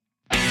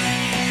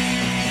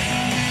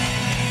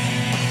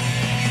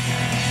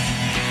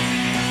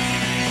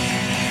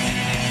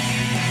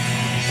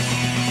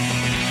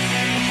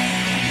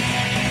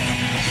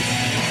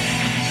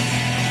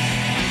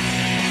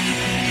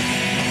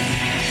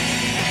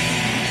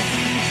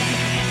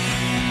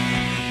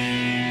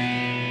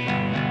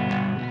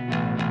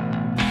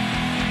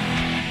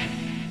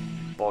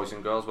boys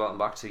and girls, welcome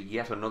back to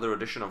yet another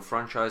edition of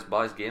Franchise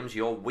Buys Games,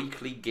 your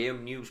weekly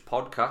game news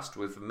podcast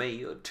with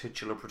me, a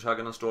titular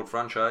protagonist of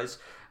franchise,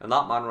 and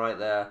that man right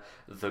there,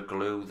 the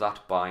glue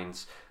that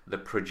binds, the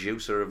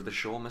producer of the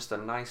show,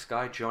 Mr. Nice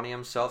Guy Johnny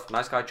himself.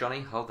 Nice Guy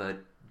Johnny, how the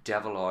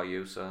devil are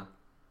you, sir?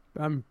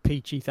 I'm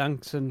peachy,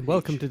 thanks, and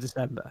welcome to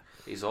December.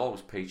 He's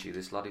always peachy,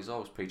 this lad, he's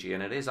always peachy,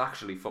 and it is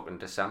actually fucking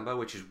December,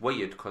 which is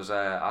weird, because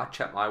I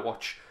checked my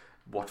watch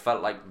what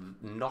felt like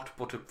not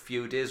but a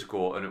few days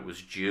ago, and it was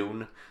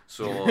June,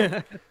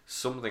 so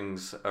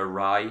something's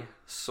awry.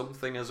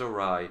 Something is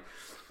awry.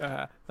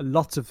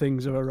 Lots of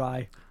things are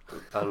awry.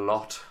 A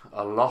lot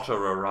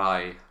are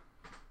awry.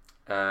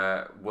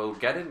 We'll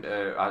get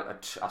into,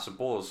 I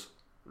suppose,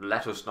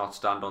 let us not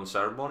stand on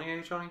ceremony,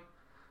 eh, Johnny?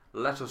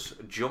 Let us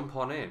jump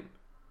on in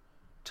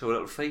to a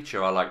little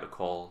feature I like to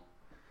call,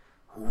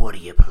 what are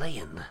you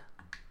playing?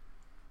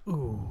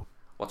 Ooh.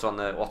 What's on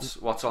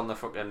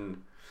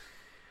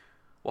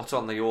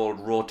the old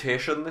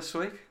rotation this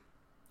week?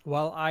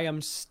 Well, I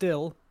am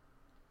still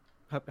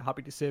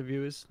happy to say,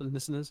 viewers and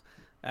listeners,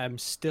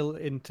 still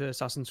into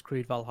Assassin's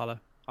Creed Valhalla.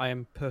 I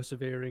am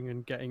persevering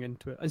and getting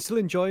into it. I'm still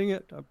enjoying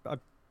it.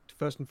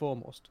 First and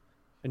foremost,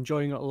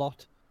 enjoying it a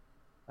lot.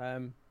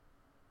 I'm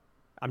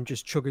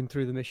just chugging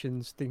through the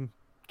missions,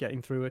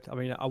 getting through it. I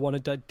mean, I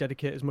want to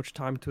dedicate as much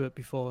time to it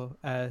before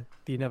the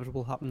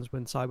inevitable happens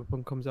when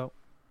Cyberpunk comes out.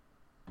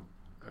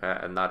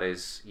 And that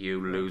is you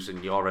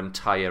losing your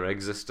entire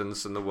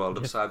existence in the world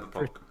of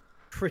Cyberpunk.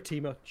 Pretty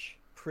much.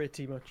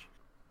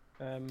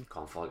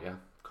 Can't fault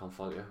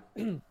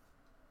you.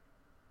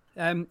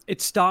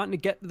 It's starting to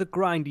get to the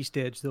grindy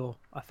stage, though,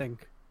 I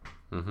think.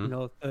 Mm-hmm. You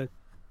know,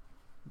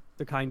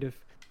 the kind of...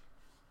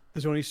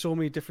 There's only so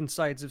many different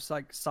sides of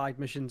side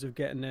missions of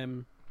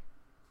getting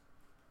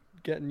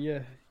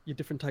your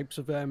different types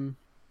of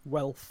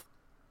wealth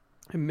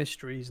and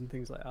mysteries and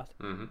things like that.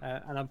 Mm-hmm.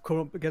 And I've come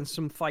up against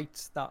some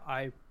fights that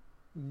I've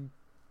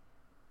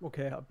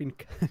been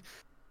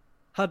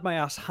had my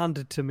ass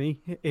handed to me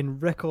in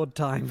record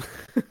time.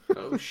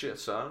 Oh shit,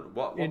 son!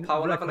 What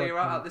power level are you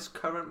at this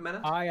current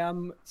minute? I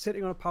am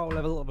sitting on a power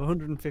level of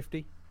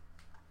 150.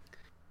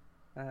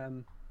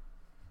 Thing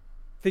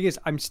is,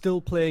 I'm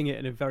still playing it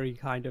in a very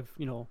kind of,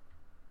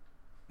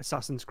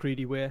 Assassin's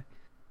Creedy way,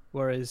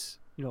 whereas,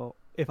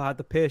 if I had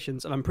the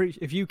patience, and I'm pretty,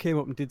 if you came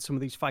up and did some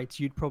of these fights,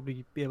 you'd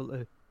probably be able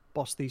to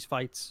boss these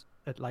fights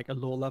at like a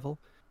low level,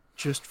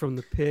 just from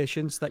the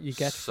patience that you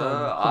get.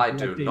 Sir, I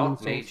do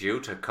not need you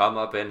to come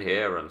up in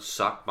here and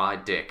suck my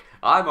dick.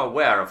 I'm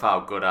aware of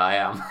how good I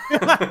am.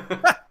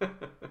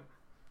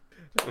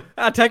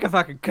 I'll take a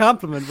fucking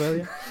compliment,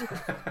 will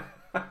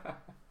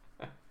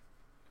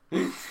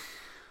you?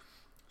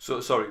 So,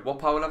 sorry, what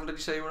power level did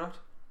you say you were at?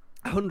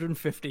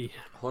 150.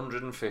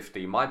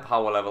 150. My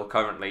power level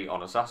currently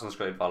on Assassin's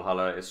Creed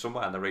Valhalla is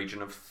somewhere in the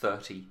region of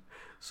 30.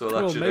 So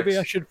that maybe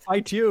I should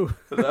fight you.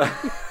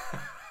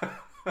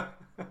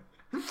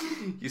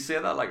 You say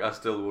that like I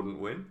still wouldn't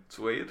win. It's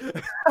weird.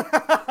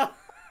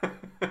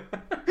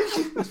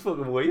 It's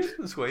fucking weird.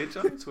 It's weird,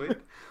 John. It's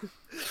weird.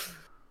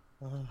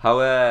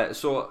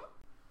 So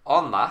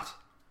on that,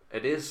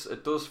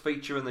 it does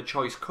feature in the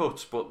choice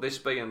cuts, but this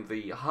being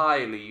the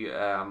highly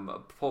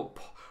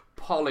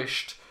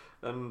polished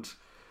and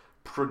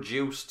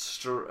produced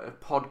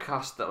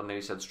podcast that I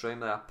nearly said stream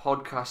there,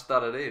 podcast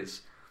that it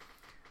is,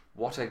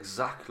 what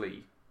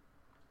exactly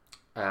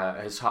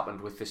has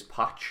happened with this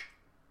patch?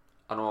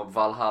 I know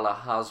Valhalla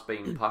has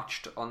been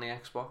patched on the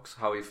Xbox.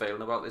 How are you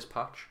feeling about this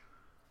patch?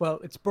 Well,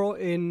 it's brought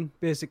in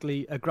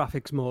basically a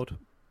graphics mode.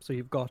 So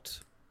you've got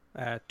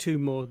two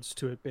modes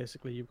to it,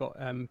 basically. You've got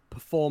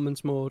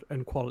performance mode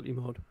and quality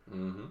mode.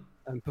 Mm-hmm.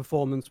 And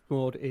performance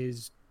mode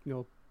is,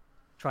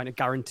 trying to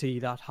guarantee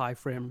that high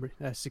frame,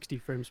 60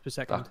 frames per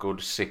second. That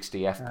good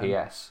 60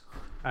 FPS.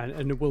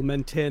 And it will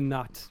maintain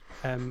that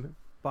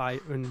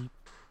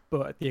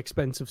but at the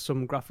expense of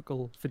some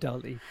graphical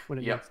fidelity when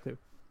it needs to.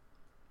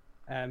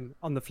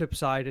 On the flip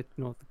side,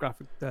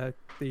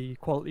 the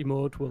quality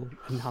mode will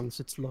enhance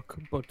its look,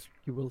 but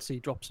you will see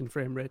drops in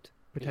frame rate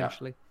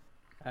potentially.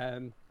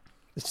 The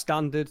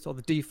standard or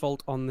the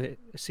default on the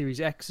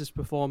Series X is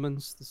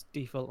performance. The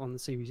default on the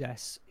Series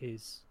S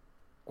is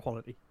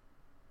quality.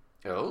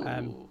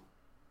 Oh.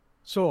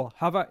 So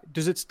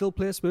does it still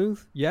play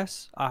smooth?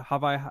 Yes.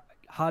 Have I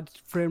had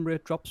frame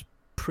rate drops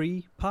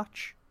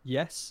pre-patch?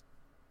 Yes.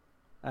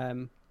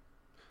 Have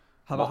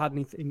I had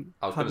anything?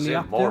 I was going to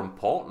say, more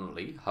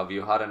importantly, have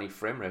you had any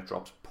frame rate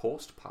drops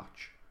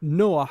post-patch?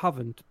 No, I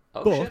haven't.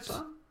 Shit,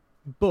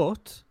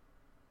 but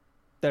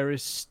there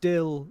is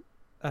still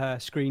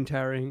screen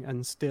tearing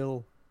and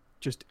still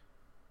just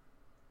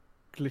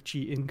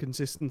glitchy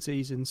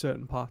inconsistencies in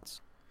certain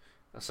parts.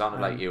 It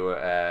sounded like you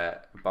were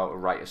about to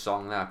write a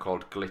song there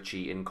called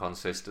Glitchy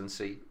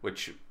Inconsistency,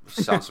 which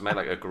sounds to me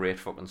like a great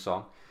fucking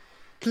song.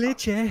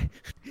 Glitchy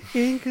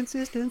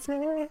inconsistency.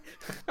 Well,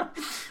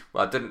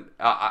 I didn't...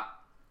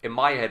 in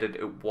my head,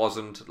 it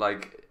wasn't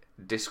like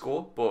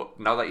disco, but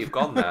now that you've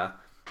gone there,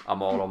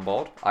 I'm all on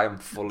board. I am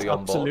fully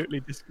on board.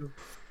 Absolutely disco.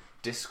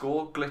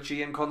 Disco,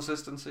 glitchy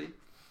inconsistency.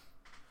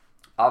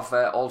 I've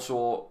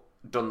also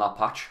done that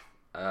patch.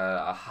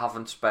 I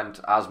haven't spent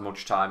as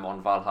much time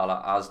on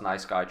Valhalla as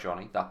Nice Guy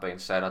Johnny. That being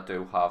said, I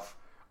do have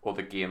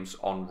other games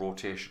on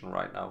rotation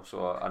right now,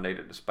 so I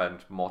needed to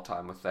spend more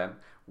time with them,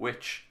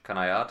 which, can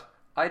I add,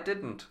 I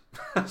didn't.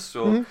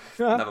 So,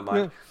 never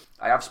mind.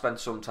 I have spent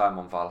some time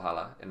on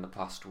Valhalla in the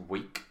past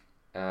week.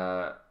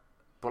 But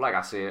like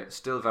I say,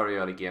 still very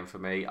early game for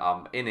me.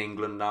 I'm in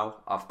England now.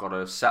 I've got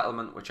a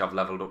settlement which I've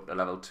leveled up to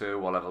level 2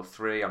 or level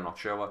 3, I'm not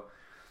sure.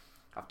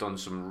 I've done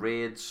some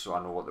raids, so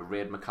I know what the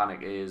raid mechanic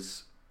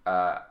is.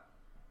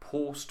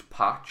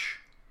 Post-patch,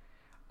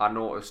 I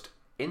noticed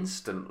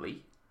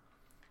instantly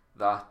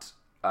that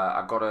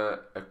I got a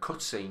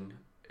cutscene.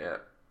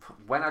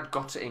 When I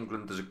got to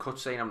England, there's a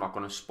cutscene. I'm not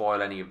going to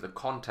spoil any of the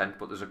content,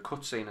 but there's a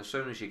cutscene as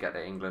soon as you get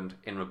to England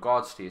in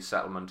regards to your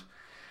settlement,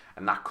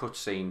 and that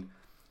cutscene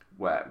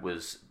where it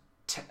was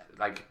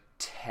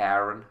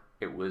tearing.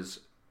 It was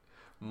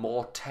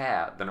more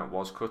tear than it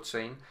was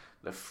cutscene.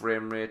 The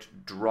frame rate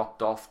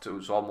dropped off. It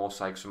was almost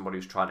like somebody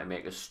was trying to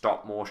make a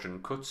stop motion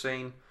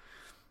cutscene.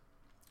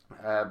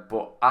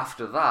 But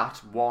after that,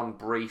 one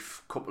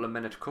brief couple of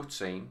minute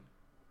cutscene,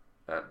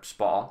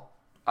 spot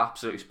on,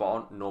 absolutely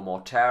spot on. No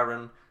more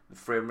tearing. The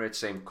frame rate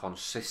seemed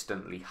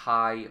consistently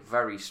high,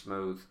 very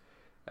smooth.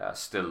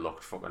 Still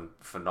looked fucking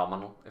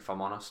phenomenal, if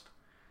I'm honest.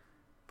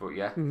 But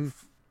yeah,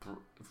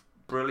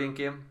 brilliant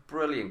game.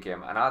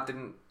 And I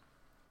didn't.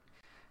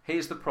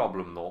 Here's the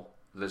problem though.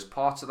 There's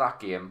parts of that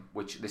game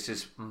which this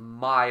is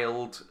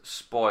mild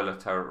spoiler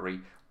territory.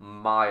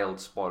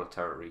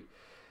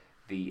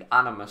 The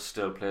Animus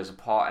still plays a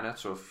part in it,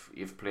 so if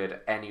you've played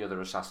any other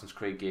Assassin's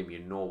Creed game, you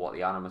know what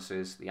the Animus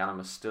is. The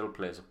Animus still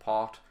plays a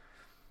part.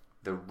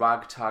 The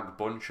ragtag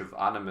bunch of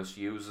Animus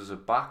users are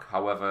back.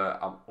 However,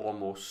 I'm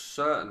almost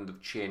certain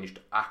they've changed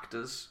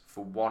actors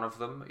for one of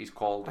them. He's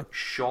called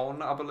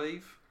Sean, I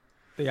believe.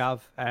 They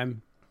have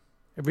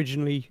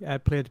originally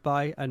played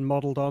by and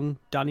modelled on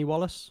Danny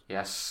Wallace.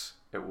 Yes,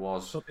 it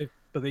was.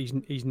 But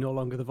he's no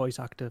longer the voice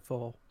actor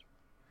for...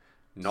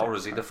 Nor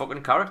is he the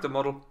fucking character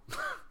model.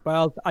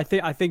 Well, I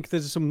think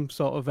there's some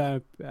sort of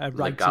rights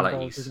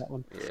involved in that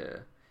one. Yeah.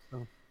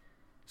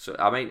 So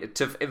I mean,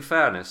 in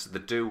fairness, they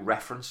do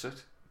reference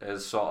it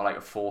as sort of like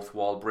a fourth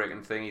wall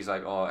breaking thing. He's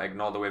like, "Oh,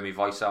 ignore the way my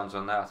voice sounds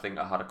on there. I think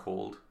I had a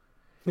cold."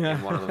 Yeah.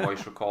 In one of the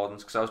voice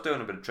recordings, because I was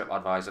doing a bit of trip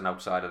advising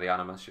outside of the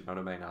Animus. You know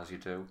what I mean? As you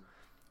do.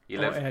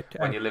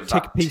 When you live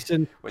that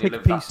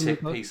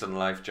tick piece in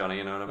life, Johnny.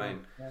 You know what I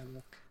mean?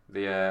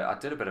 Yeah. I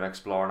did a bit of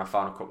exploring. I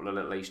found a couple of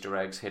little Easter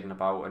eggs hidden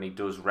about, and he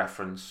does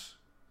reference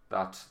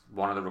that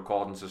one of the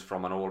recordings is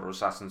from an older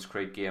Assassin's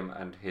Creed game,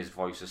 and his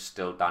voice is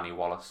still Danny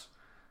Wallace.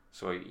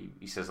 So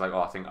he says like,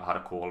 "Oh, I think I had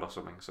a cold or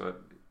something." So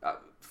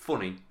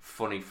funny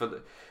for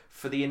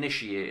the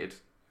initiated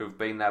who've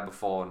been there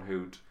before and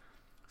who'd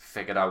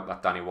figured out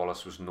that Danny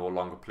Wallace was no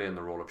longer playing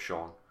the role of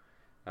Sean.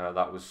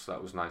 That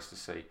was nice to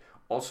see.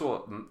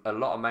 Also, a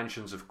lot of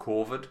mentions of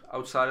COVID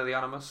outside of the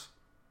Animus.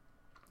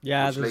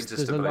 Yeah, which leads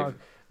us to believe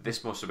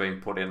this must have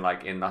been put in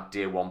like in that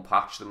day one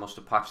patch. They must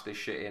have patched this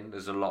shit in.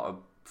 There's a lot of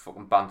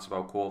fucking bants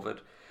about COVID.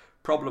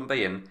 Problem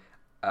being,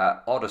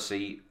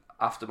 Odyssey,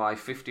 after my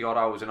 50 odd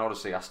hours in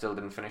Odyssey, I still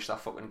didn't finish that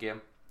fucking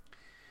game.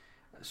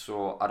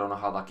 So I don't know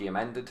how that game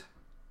ended.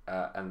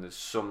 And there's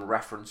some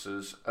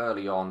references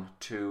early on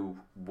to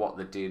what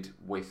they did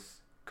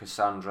with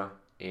Cassandra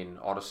in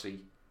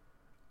Odyssey.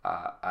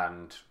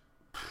 And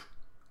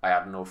I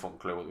had no fucking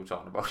clue what they were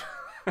talking about.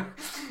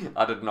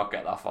 I did not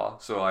get that far,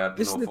 so I had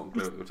no fucking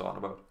clue what they were talking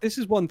about. This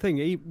is one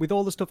thing, with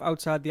all the stuff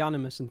outside the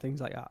Animus and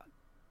things like that,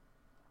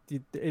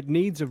 it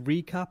needs a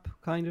recap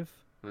kind of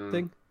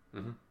thing.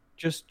 Mm-hmm.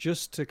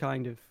 Just to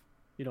kind of,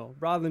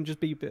 rather than just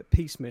be a bit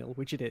piecemeal,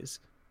 which it is,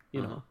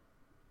 you know.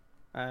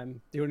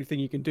 The only thing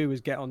you can do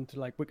is get onto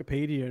like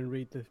Wikipedia and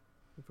read the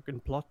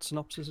fucking plot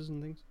synopsises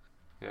and things.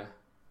 Yeah.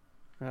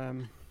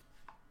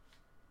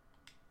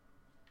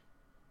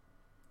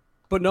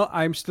 But no,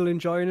 I'm still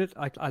enjoying it.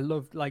 I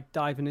love like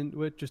diving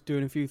into it, just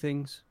doing a few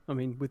things. I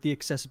mean, with the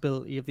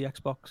accessibility of the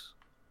Xbox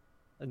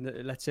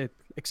and let's say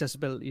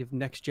accessibility of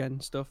next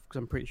gen stuff, because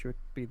I'm pretty sure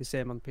it'd be the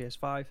same on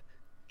PS5.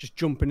 Just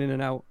jumping in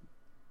and out,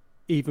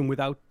 even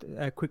without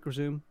quick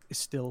resume, is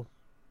still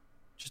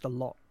just a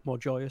lot more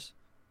joyous.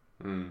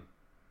 And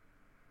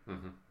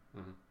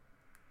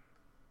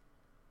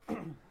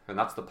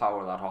that's the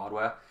power of that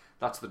hardware.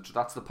 That's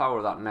the power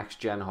of that next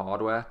gen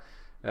hardware,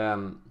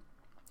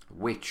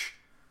 which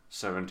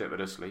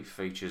serendipitously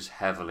features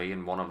heavily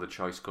in one of the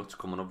choice cuts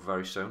coming up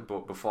very soon.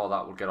 But before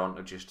that, we'll get on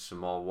to just some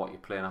more what you're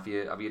playing. Have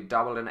you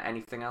dabbled in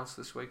anything else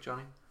this week,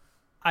 Johnny?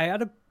 I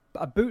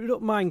booted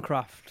up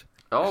Minecraft.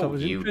 Oh, I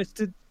was you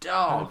interested.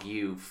 Dog,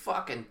 you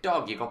fucking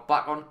dog! You got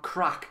back on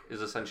crack.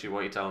 Is essentially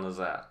what you're telling us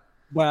there.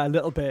 Well, a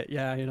little bit,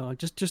 yeah. Yeah,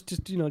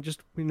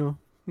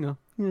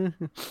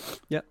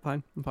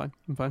 fine. I'm fine.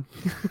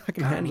 I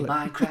can handle it.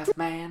 Minecraft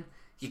man?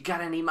 You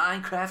got any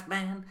Minecraft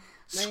man?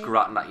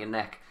 Scratching at your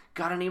neck.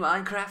 Got any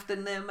Minecraft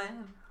in there,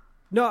 man?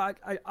 No,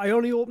 I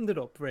only opened it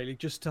up really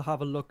just to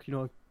have a look,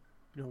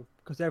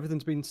 because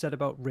everything's been said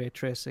about ray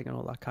tracing and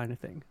all that kind of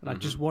thing, and I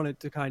just wanted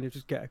to kind of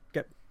just get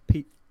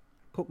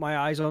put my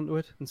eyes onto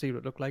it and see what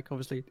it looked like.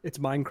 Obviously, it's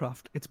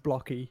Minecraft. It's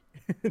blocky.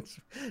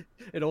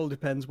 It all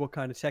depends what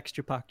kind of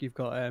texture pack you've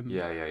got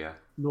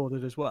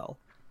loaded as well.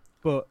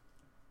 But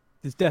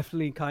there's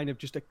definitely kind of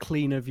just a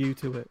cleaner view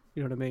to it.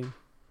 You know what I mean?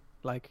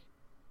 Like,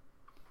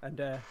 and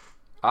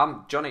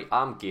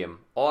I'm game.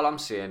 All I'm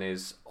saying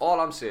is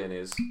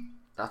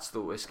that's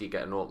the whiskey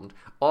getting opened.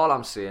 All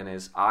I'm saying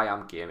is I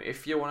am game.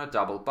 If you want to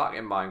dabble back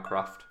in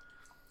Minecraft,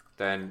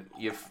 then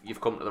you've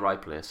come to the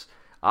right place.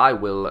 I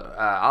will.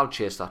 I'll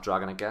chase that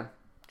dragon again.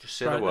 Just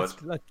say the word.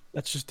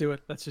 Let's just do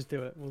it.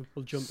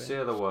 We'll jump in.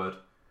 Say the word.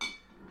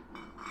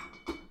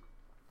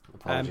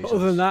 But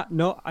other than that,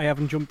 no, I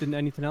haven't jumped into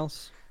anything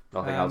else.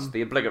 Nothing else.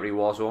 The obligatory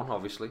Warzone,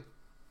 obviously.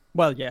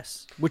 Well,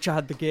 yes, which I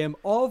had the game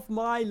of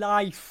my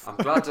life. I'm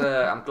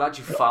glad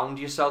you found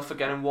yourself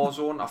again in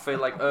Warzone. I feel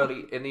like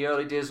in the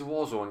early days of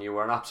Warzone, you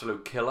were an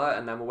absolute killer,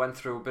 and then we went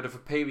through a bit of a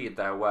period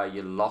there where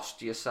you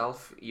lost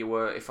yourself. You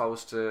were, if I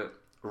was to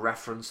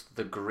reference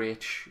the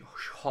great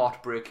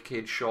heartbreak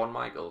kid Shawn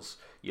Michaels,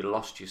 you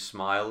lost your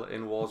smile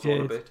in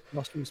Warzone a bit.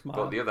 Lost my smile.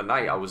 But the other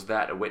night, I was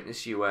there to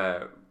witness you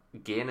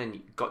again,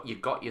 and you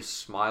got your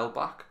smile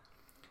back.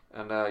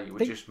 And you were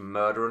just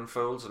murdering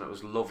fools, and it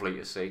was lovely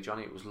to see,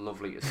 Johnny. It was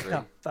lovely to see.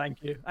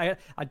 Thank you. I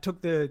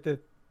took the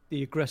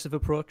aggressive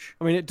approach.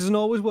 I mean, it doesn't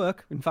always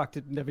work. In fact,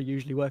 it never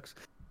usually works.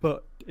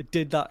 But it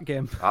did that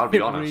game. I'll be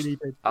honest. Really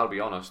did. I'll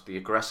be honest. The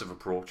aggressive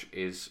approach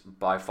is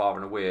by far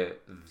and away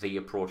the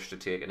approach to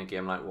take in a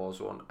game like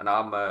Warzone. And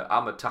I'm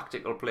a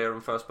tactical player in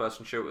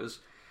first-person shooters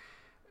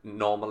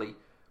normally,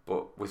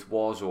 but with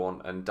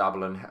Warzone and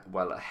dabbling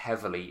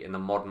heavily in the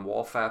Modern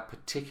Warfare,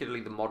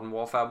 particularly the Modern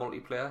Warfare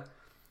multiplayer,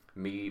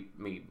 me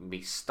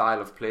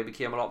style of play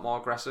became a lot more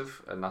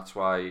aggressive, and that's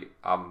why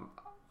I'm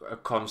a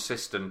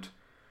consistent,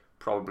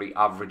 probably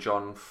average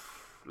on,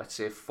 let's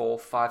say, 4 or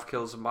 5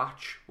 kills a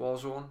match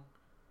Warzone,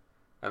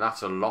 and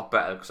that's a lot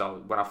better because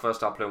when I first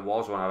started playing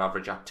Warzone, I'd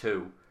average at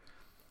 2,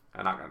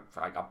 and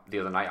the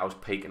other night I was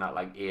peaking at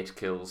like 8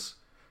 kills,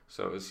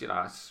 so it was,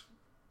 it's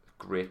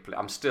great play.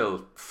 I'm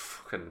still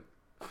fucking.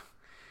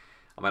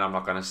 I mean, I'm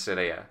not gonna sit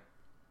here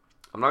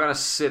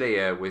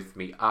with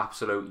me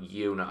absolute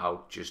unit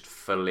out just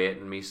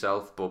filleting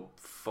myself, but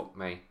fuck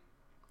me.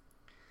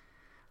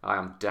 I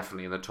am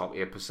definitely in the top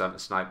 8%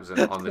 of snipers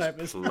on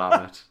this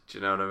planet. Do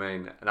you know what I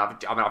mean? And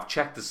I've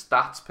checked the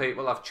stats,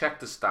 people. I've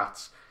checked the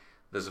stats.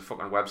 There's a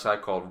fucking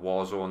website called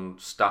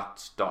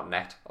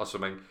warzone.stats.net or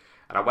something.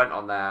 And I went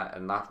on there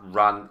and that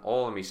ran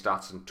all of my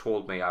stats and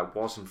told me I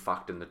was in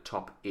fact in the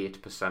top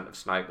 8% of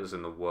snipers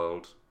in the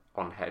world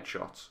on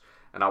headshots.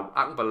 And I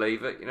can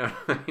believe it, you know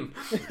what I mean?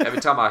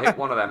 Every time I hit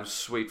one of them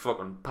sweet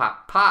fucking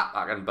pat,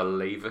 I can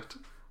believe it.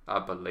 I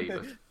believe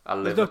it. I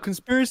live There's no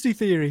conspiracy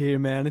theory here,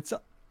 man. It's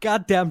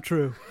goddamn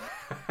true.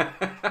 I'm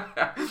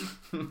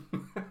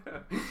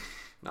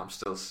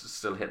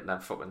still hitting them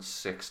fucking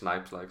 6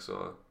 snipes, like,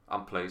 so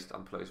I'm pleased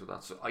with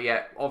that. So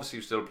yeah, obviously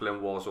you're still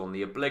playing Warzone,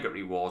 the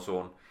obligatory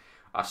Warzone.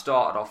 I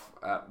started off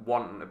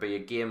wanting to be a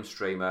game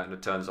streamer, and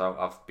it turns out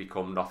I've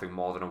become nothing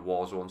more than a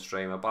Warzone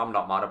streamer, but I'm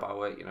not mad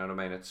about it, you know what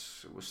I mean?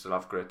 We still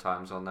have great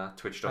times on there.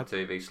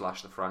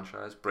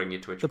 Twitch.tv/thefranchise. Bring your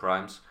Twitch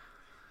primes.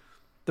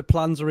 The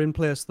plans are in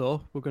place,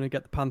 though. We're going to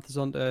get the Panthers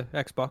onto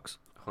Xbox.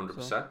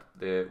 100%. So.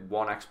 The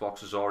one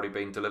Xbox has already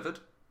been delivered.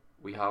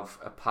 We have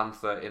a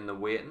Panther in the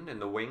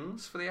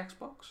wings for the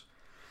Xbox.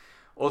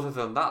 Other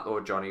than that, though,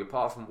 Johnny,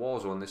 apart from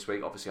Warzone this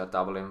week, obviously I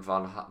dabble in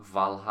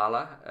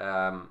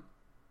Valhalla.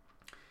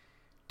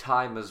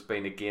 Time has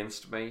been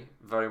against me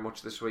very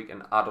much this week,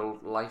 and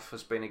adult life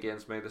has been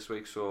against me this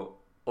week. So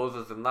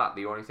other than that,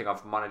 the only thing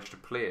I've managed to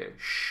play,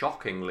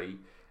 shockingly,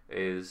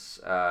 is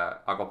I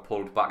got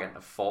pulled back into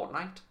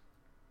Fortnite.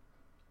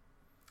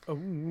 Oh.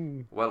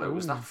 Well, it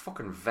was that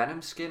fucking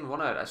Venom skin,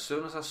 wasn't it? As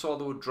soon as I saw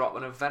they were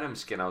dropping a Venom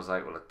skin, I was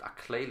like, well, I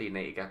clearly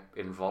need to get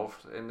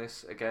involved in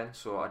this again.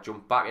 So I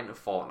jumped back into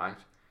Fortnite.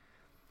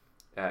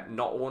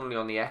 Not only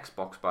on the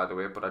Xbox, by the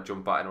way, but I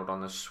jumped back into it on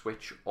the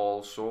Switch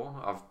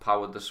also. I've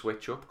powered the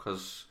Switch up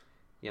because,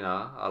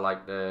 I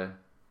like to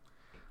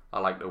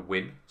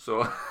win.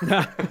 So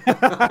I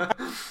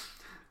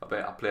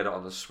played it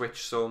on the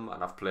Switch some,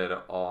 and I've played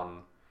it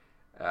on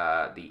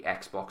the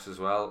Xbox as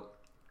well.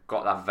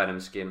 Got that Venom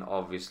skin,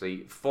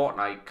 obviously.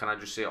 Fortnite, can I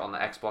just say, on the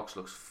Xbox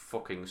looks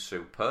fucking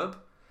superb.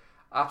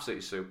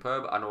 Absolutely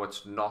superb. I know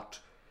it's not.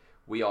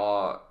 We've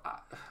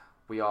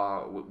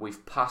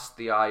passed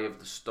the eye of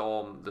the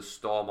storm. The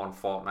storm on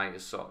Fortnite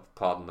is sort of,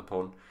 pardon the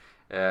pun,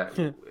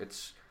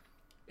 it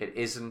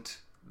isn't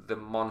the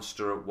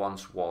monster it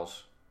once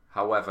was.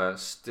 However,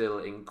 still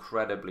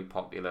incredibly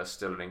popular,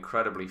 still an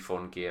incredibly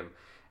fun game.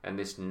 And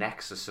this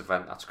Nexus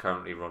event that's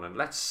currently running.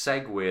 Let's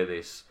segue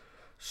this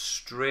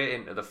straight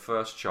into the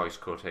first choice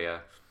cut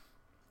here.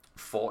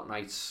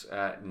 Fortnite's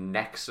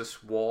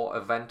Nexus War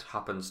event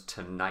happens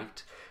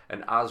tonight.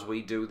 And as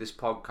we do this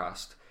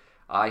podcast,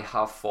 I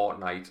have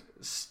Fortnite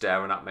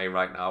staring at me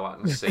right now. I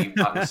can see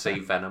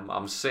Venom.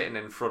 I'm sitting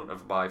in front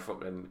of my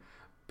fucking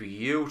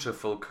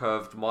beautiful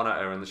curved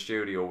monitor in the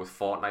studio with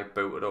Fortnite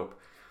booted up,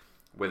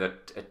 with a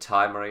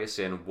timer here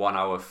saying 1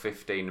 hour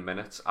 15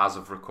 minutes as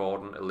of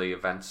recording till the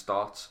event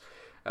starts.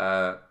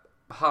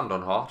 Hand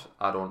on heart,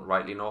 I don't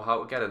rightly know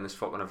how to get in this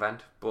fucking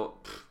event, but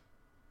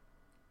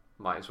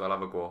might as well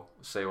have a go,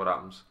 see what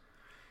happens.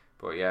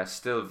 But yeah,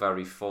 still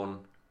very fun.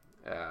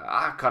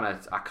 I kind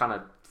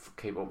of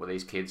keep up with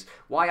these kids.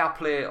 Why I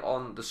play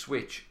on the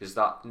Switch is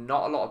that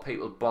not a lot of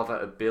people bother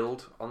to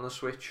build on the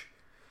Switch.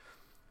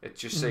 It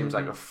just seems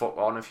like a fuck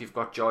on if you've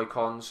got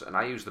Joy-Cons, and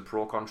I use the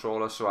Pro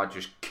Controller, so I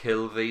just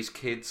kill these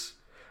kids.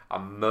 I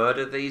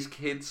murder these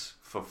kids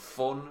for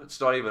fun.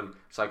 It's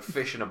like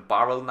fish in a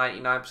barrel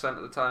 99%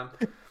 of the time.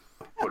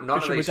 But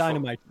none fishing of these with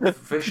dynamite.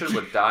 Fishing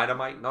with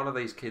dynamite. None of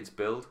these kids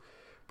build.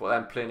 But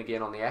then playing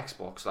again on the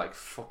Xbox, like,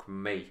 fuck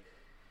me.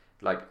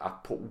 Like, I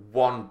put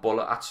one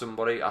bullet at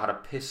somebody. I had a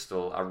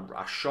pistol.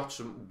 I shot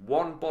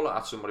one bullet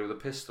at somebody with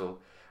a pistol,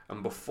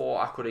 and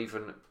before I could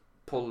even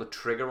pull the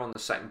trigger on the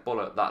second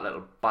bullet, that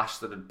little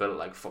bastard had built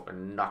like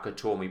fucking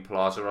Nakatomi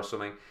Plaza or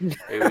something.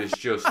 It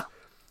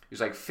was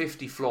like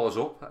 50 floors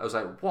up. I was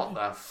like, what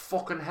the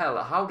fucking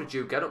hell? How did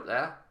you get up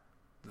there?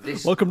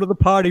 Welcome to the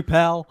party,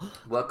 pal.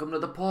 Welcome to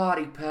the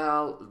party,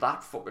 pal.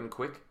 That fucking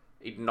quick.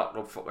 He'd knocked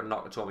up fucking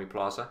Nakatomi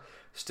Plaza.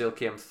 Still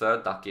came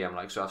third that game,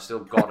 like, so I've still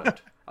got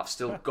it. I've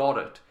still got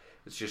it.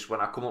 It's just when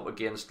I come up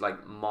against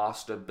like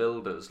master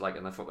builders, like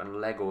in the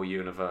fucking Lego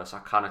universe, I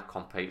cannot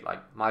compete.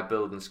 Like, my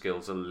building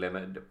skills are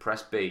limited.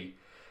 Press B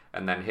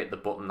and then hit the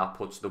button that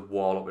puts the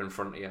wall up in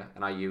front of you,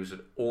 and I use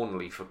it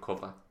only for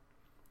cover.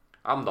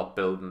 I'm not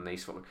building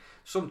these fucking...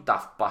 Some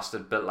daft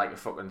bastard built like a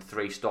fucking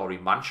 3-story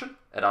mansion.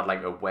 It had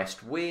like a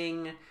west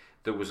wing.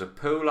 There was a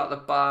pool at the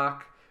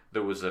back.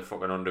 There was a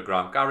fucking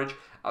underground garage.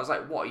 I was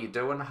like, what are you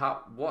doing?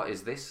 What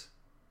is this?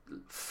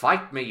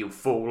 Fight me, you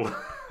fool.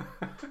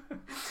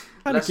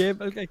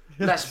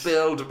 Let's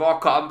build more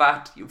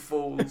combat, you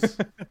fools.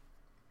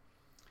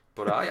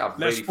 But I have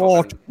less really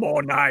fought,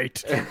 more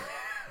night.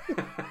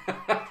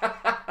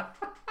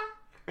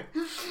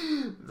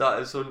 That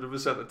is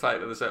 100% the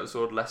title of this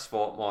episode, Less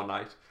Fought, More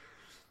Night.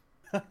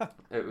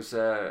 It was,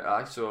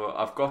 so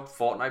I've got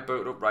Fortnite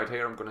booted up right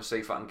here. I'm going to see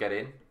if I can get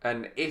in.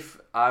 And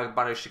if I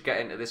manage to get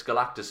into this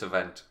Galactus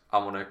event,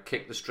 I'm going to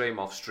kick the stream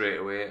off straight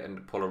away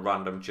and pull a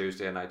random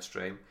Tuesday night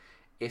stream.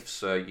 If,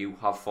 sir, you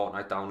have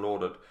Fortnite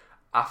downloaded,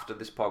 after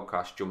this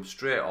podcast, jump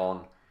straight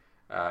on,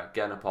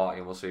 get in a party,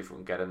 and we'll see if we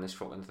can get in this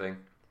fucking thing.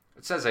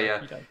 It says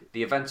here,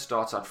 the event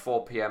starts at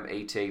 4 p.m.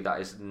 ET,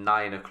 that is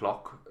 9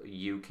 o'clock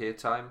UK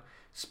time.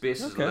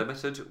 Space is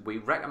limited. We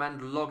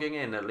recommend logging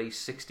in at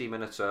least 60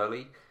 minutes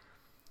early.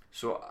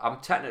 So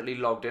I'm technically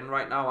logged in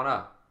right now, aren't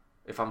I?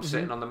 If I'm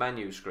sitting on the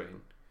menu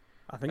screen.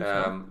 I think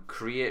so.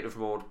 Creative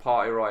mode,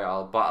 Party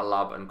Royale, Battle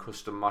Lab, and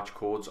custom match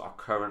codes are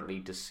currently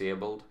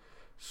disabled.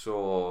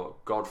 So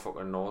God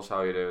fucking knows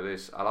how you do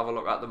this. I'll have a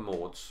look at the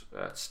modes.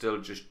 It's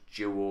still just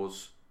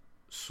duos,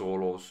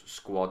 solos,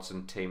 squads,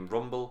 and Team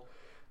Rumble.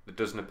 There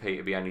doesn't appear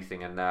to be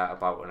anything in there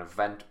about an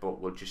event, but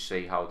we'll just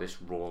see how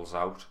this rolls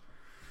out.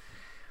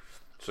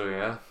 So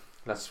yeah,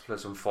 let's play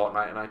some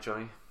Fortnite tonight,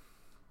 Johnny.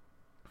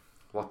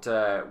 What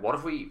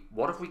have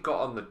we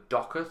got on the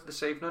docket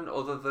this evening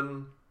other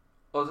than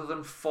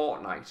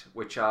Fortnite,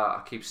 which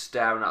I keep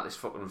staring at this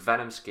fucking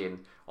Venom skin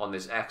on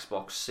this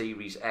Xbox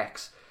Series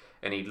X,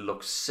 and he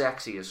looks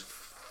sexy as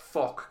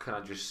fuck, can I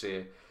just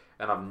say?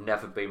 And I've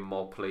never been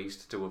more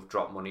pleased to have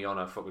dropped money on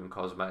a fucking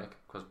cosmetic,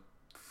 because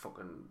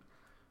fucking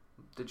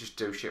they just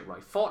do shit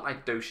right.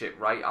 Fortnite do shit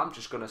right. I'm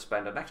just going to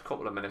spend the next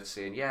couple of minutes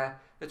saying, yeah,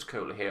 it's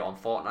cool to hate on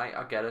Fortnite,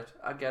 I get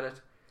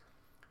it.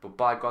 But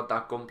by God,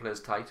 that gunplay's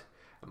tight.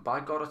 And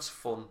by God, it's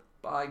fun.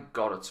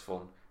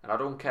 And I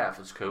don't care if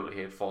it's cool to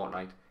hate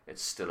Fortnite.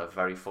 It's still a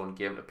very fun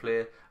game to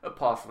play,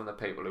 apart from the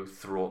people who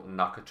throw up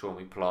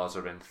Nakatomi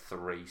Plaza in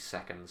 3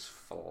 seconds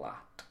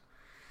flat.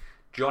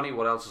 Johnny,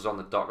 what else is on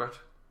the docket?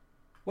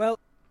 Well,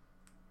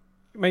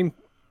 I mean,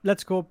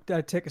 let's go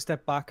take a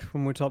step back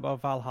when we talk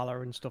about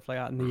Valhalla and stuff like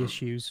that and the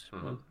issues.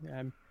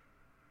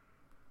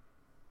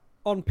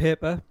 On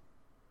paper,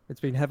 it's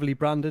been heavily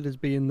branded as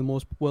being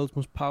the world's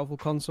most powerful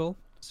console,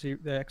 the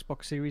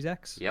Xbox Series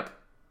X. Yep.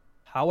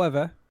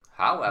 However,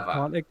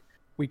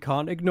 we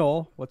can't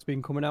ignore what's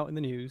been coming out in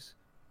the news.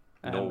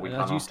 No, we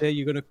cannot. As you say,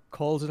 you're going to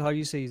call it how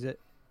you sees it.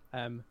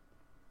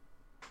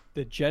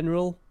 The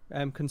general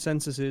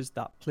consensus is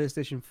that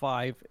PlayStation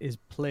 5 is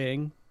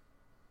playing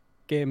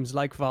games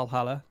like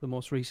Valhalla, the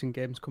most recent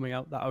games coming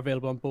out that are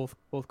available on both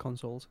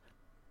consoles,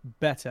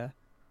 better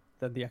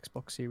than the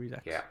Xbox Series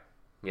X.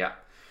 Yeah,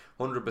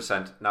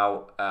 100%.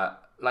 Now,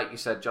 like you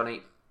said,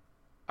 Johnny,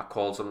 I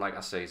calls them like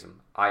I sees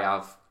them. I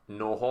have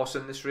no horse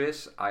in this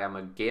race. I am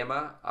a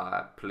gamer.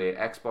 I play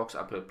Xbox,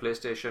 I play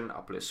PlayStation,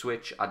 I play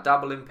Switch, I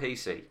dabble in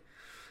PC.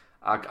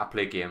 I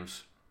play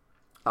games.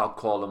 I'll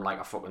call them like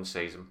I fucking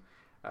sees them.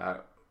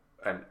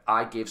 And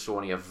I gave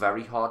Sony a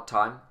very hard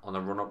time on the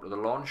run-up to the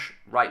launch.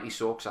 Rightly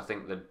so, because I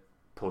think they'd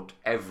put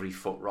every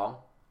foot wrong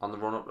on the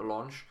run-up to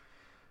launch.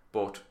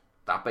 But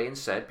that being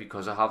said,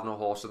 because I have no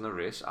horse in the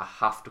race, I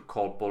have to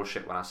call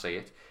bullshit when I say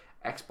it.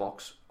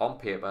 Xbox, on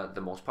paper,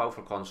 the most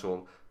powerful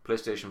console.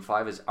 PlayStation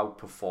 5 is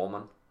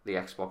outperforming the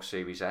Xbox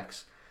Series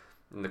X.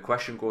 And the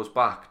question goes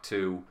back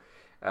to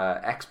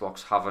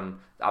Xbox having...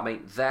 I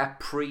mean, their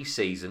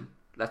pre-season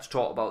let's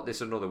talk about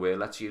this another way.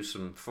 Let's use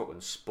some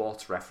fucking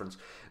sports reference.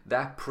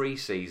 Their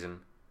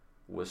pre-season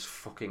was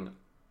fucking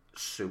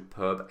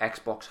superb.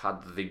 Xbox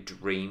had the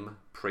dream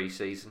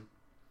pre-season.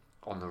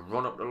 On the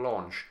run-up to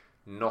launch,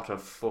 not a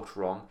foot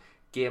wrong.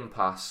 Game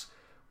Pass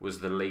was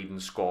the leading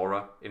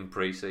scorer in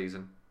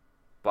pre-season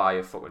by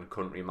a fucking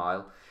country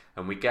mile.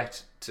 And we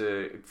get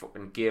to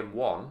fucking game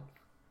 1.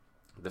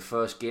 The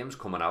first game's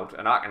coming out,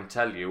 and I can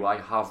tell you,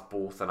 I have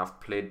both, and I've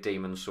played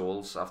Demon's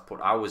Souls. I've put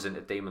hours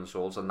into Demon's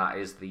Souls, and that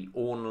is the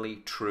only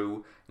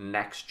true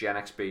next-gen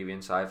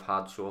experience I've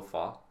had so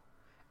far.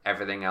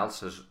 Everything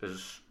else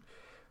has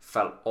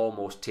felt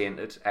almost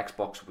tainted.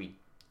 Xbox, we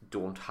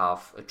don't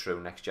have a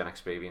true next-gen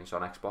experience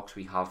on Xbox.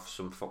 We have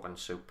some fucking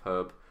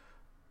superb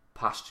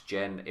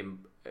past-gen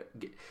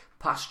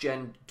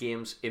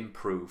games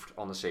improved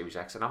on the Series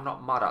X, and I'm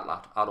not mad at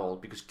that at all,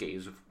 because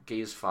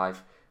Gears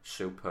 5,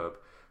 superb.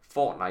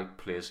 Fortnite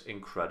plays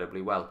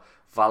incredibly well.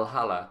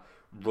 Valhalla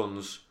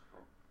runs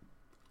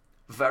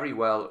very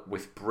well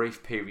with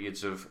brief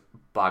periods of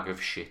bag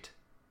of shit.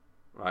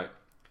 Right?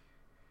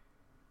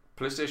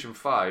 PlayStation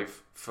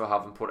 5, for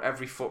having put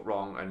every foot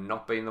wrong and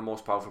not being the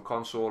most powerful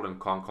console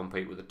and can't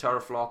compete with the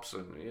teraflops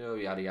and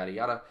yada yada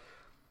yada.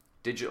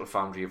 Digital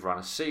Foundry have run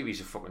a series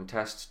of fucking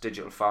tests.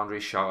 Digital Foundry,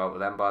 shout out to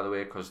them by the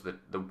way, because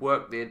the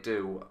work they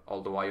do,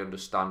 although I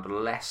understand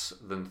less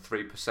than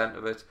 3%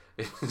 of it,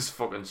 is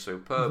fucking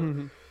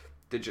superb.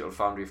 Digital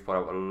Foundry have put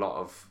out a lot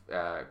of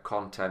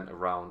content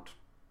around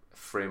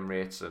frame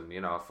rates and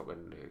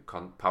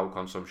fucking power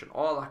consumption,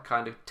 all that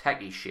kind of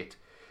techie shit.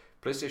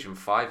 PlayStation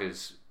 5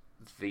 is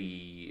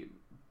the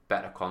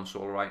better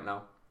console right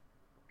now,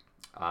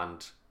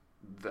 and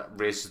that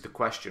raises the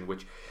question,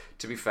 which,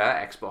 to be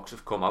fair, Xbox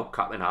have come out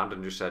cap in hand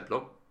and just said,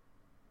 look,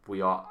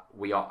 we are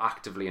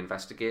actively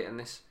investigating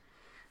this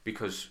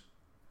because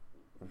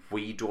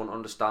we don't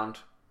understand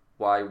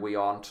why we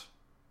aren't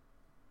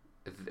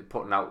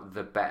putting out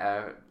the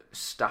better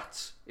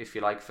stats, if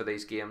you like, for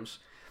these games.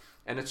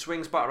 And it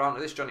swings back around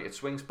to this, Johnny. It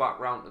swings back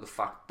around to the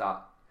fact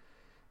that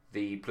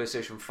the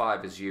PlayStation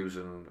 5 is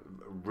using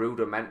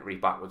rudimentary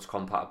backwards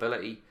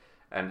compatibility,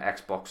 and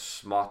Xbox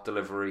Smart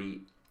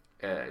Delivery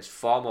is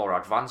far more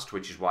advanced,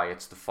 which is why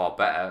it's the far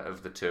better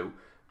of the two.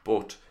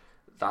 But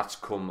that's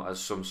come as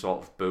some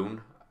sort of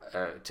boon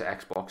to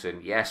Xbox.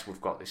 And yes,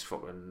 we've got this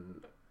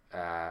fucking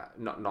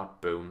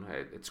not boon.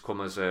 It's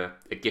come as a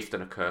gift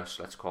and a curse,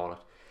 let's call it.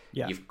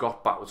 Yeah. You've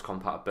got backwards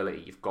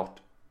compatibility. You've got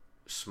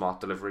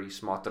Smart Delivery.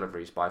 Smart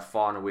Delivery is by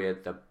far and away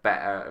the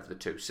better of the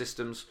two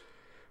systems,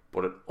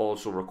 but it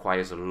also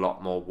requires a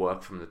lot more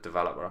work from the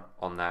developer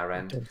on their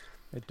end.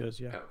 It does,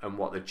 yeah. And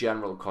what the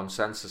general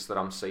consensus that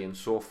I'm seeing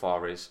so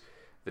far is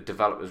the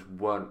developers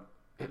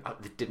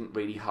they didn't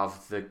really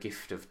have the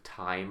gift of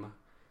time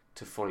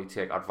to fully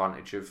take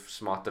advantage of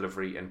Smart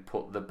Delivery and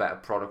put the better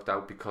product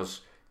out,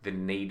 because they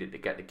needed to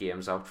get the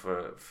games out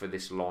for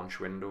this launch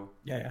window.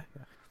 Yeah.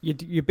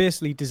 You're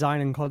basically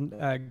designing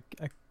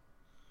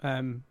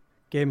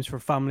games for a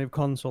family of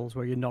consoles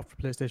where you're not for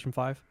PlayStation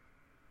 5.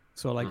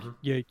 So like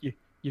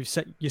you've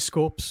set your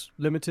scopes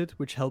limited,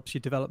 which helps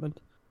your development.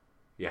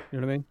 Yeah. You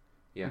know what I mean?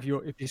 Yeah. If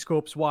your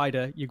scope's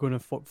wider, you're going to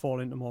fall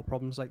into more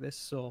problems like this.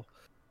 So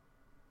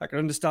I can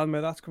understand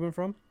where that's coming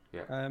from.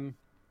 Yeah.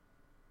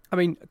 I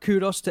mean,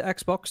 kudos to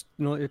Xbox.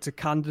 It's a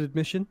candid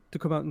admission to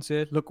come out and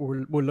say, "Look,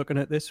 we're looking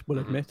at this. We'll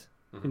admit."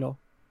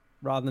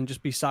 Rather than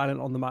just be silent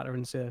on the matter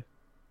and say,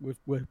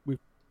 "We've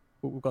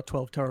got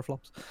 12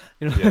 teraflops."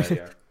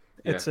 Yeah.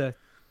 It's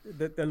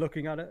they're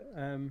looking at it.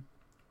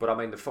 But I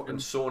mean, the fucking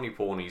Sony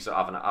ponies are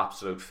having an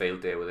absolute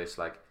field day with this.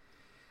 Like,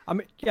 I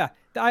mean, yeah,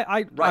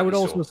 I would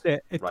also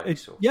say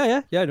so.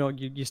 Yeah. No,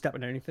 you're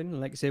stepping on anything.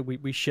 Like I say,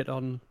 we shit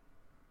on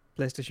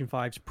PlayStation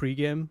 5's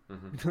pre-game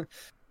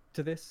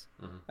to this.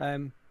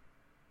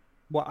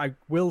 What I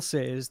will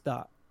say is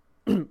that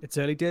it's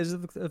early days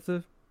of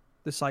the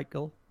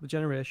cycle, the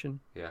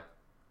generation. Yeah,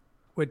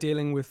 we're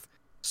dealing with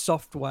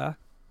software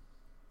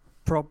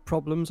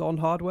problems on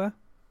hardware.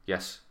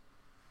 Yes.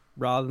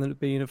 Rather than it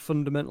being a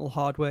fundamental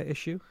hardware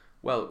issue.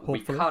 Well,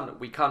 hopefully.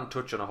 we can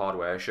touch on a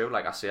hardware issue.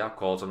 Like I say, I've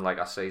called them like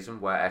a season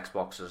where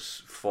Xbox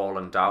has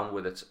fallen down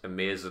with its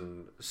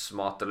amazing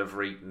Smart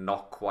Delivery,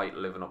 not quite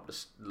living up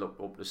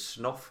to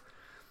snuff.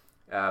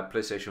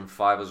 PlayStation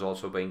 5 has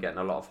also been getting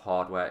a lot of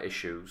hardware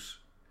issues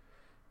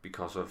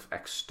because of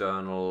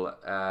external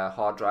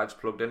hard drives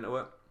plugged into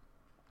it.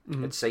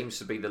 It seems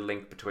to be the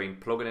link between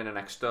plugging in an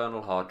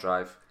external hard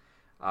drive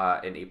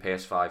into your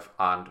PS5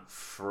 and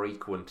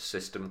frequent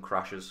system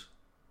crashes.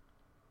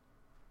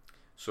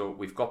 So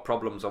we've got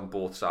problems on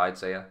both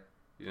sides here.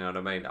 You know what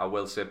I mean? I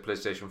will say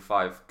PlayStation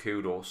 5,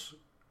 kudos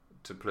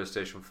to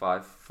PlayStation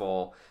 5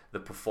 for the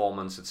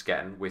performance it's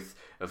getting with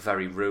a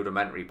very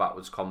rudimentary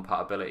backwards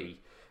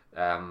compatibility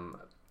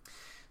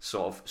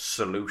sort of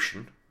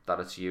solution that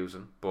it's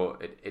using.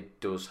 But it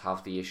does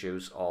have the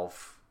issues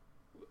of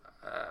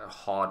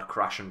hard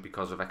crashing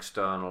because of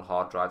external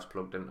hard drives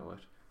plugged into it.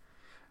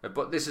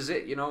 But this is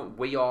it,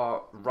 we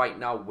are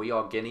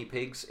guinea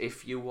pigs.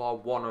 If you are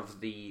one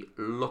of the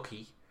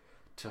lucky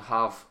to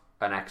have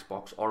an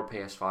Xbox or a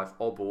PS5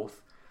 or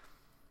both,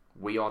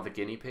 We are the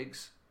guinea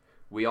pigs.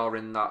 We are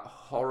in that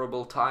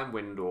horrible time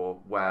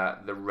window where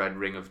the red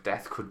ring of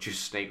death could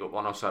just sneak up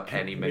on us at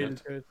any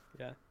minute. Really good.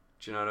 Yeah.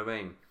 Do you know what I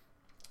mean?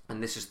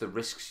 And this is the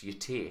risks you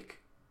take.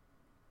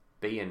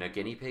 Being a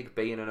guinea pig,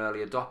 being an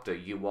early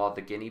adopter, you are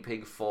the guinea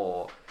pig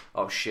for,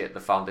 oh shit, they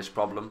found this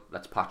problem,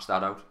 let's patch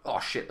that out. Oh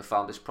shit, they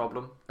found this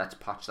problem, let's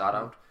patch that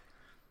out.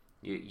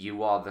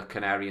 You are the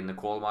canary in the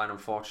coal mine,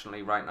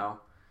 unfortunately, right now.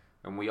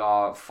 And we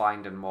are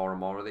finding more and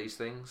more of these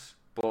things.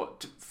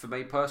 But for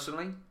me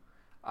personally,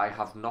 I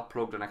have not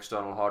plugged an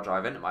external hard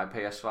drive into my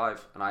PS5,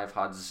 and I have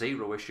had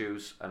zero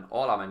issues. And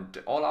all I'm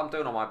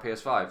doing on my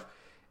PS5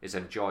 is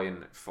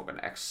enjoying fucking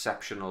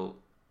exceptional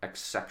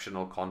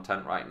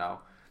content right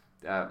now.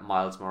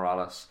 Miles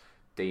Morales,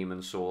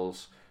 Demon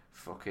Souls,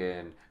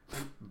 fucking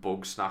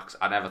Bug Snacks.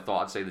 I never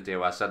thought I'd say the day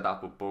where I said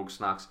that, but Bug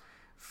Snacks,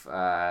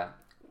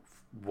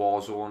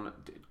 Warzone.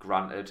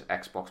 Granted,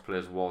 Xbox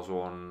plays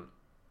Warzone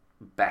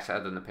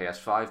better than the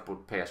PS5,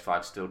 but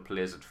PS5 still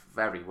plays it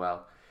very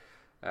well.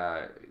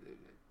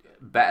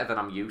 Better than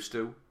I'm used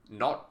to.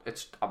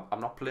 I'm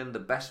not playing the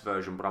best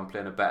version, but I'm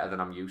playing a better than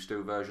I'm used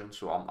to version,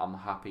 so I'm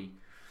happy.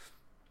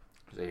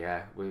 So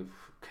yeah, with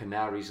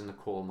canaries in the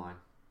coal mine.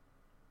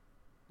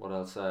 What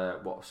else?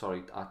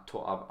 Sorry,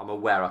 I'm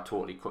aware I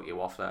totally cut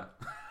you off there.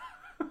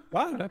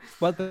 Wow.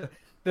 Well,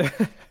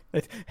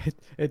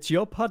 it's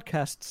your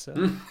podcast, so.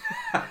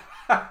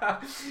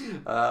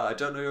 I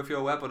don't know if you're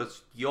aware, but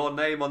it's your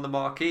name on the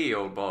marquee,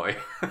 old boy.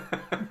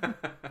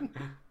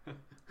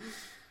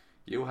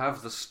 You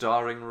have the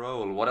starring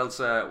role. What else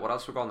we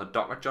got on the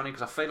docket, Johnny?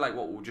 Because I feel like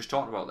what we were just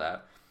talking about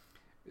there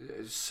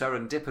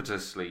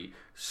serendipitously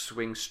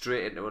swing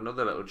straight into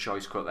another little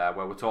choice cut there,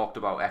 where we talked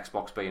about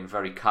Xbox being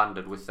very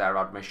candid with their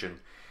admission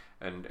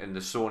and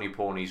the Sony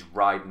ponies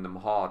riding them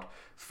hard.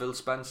 Phil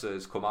Spencer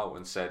has come out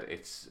and said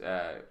it's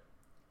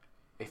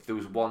if there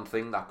was one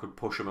thing that could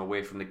push him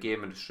away from the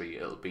game industry,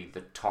 it'll be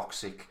the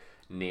toxic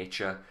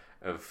nature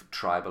of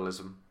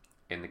tribalism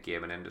in the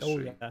gaming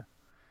industry. Oh, yeah.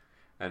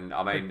 And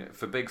I mean,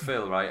 for Big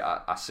Phil,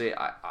 right, I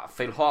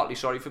feel heartily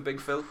sorry for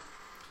Big Phil,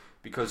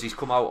 because he's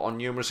come out on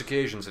numerous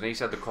occasions and he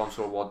said the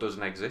console war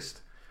doesn't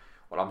exist.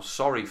 Well, I'm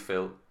sorry,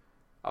 Phil.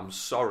 I'm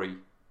sorry.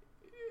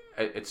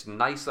 It's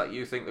nice that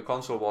you think the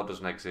console war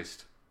doesn't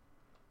exist.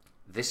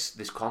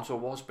 This console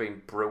war's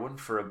been brewing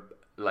for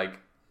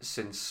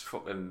since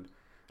fucking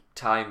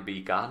time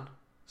began.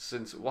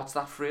 Since, what's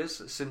that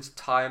phrase? Since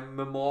time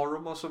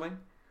memoriam or something?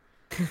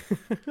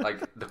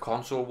 Like, the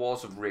console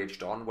wars have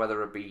raged on,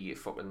 whether it be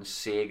fucking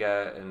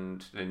Sega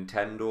and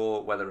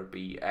Nintendo, whether it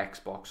be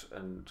Xbox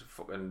and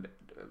fucking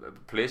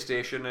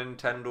PlayStation and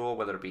Nintendo,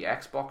 whether it be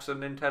Xbox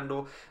and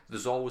Nintendo.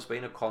 There's always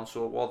been a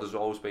console war. There's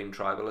always been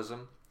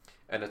tribalism,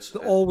 and it's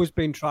always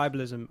been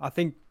tribalism. I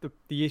think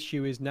the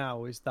issue is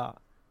that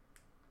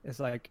it's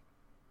like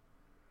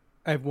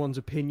everyone's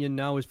opinion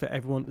now is for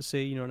everyone to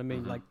see. You know what I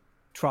mean? Mm-hmm. Like,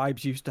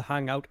 tribes used to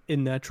hang out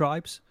in their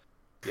tribes.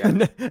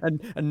 Yeah.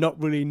 and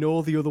not really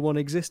know the other one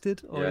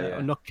existed,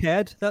 or not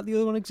cared that the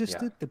other one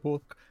existed. Yeah. They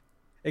both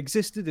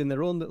existed in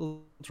their own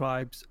little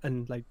tribes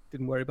and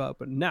didn't worry about it.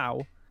 But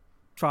now,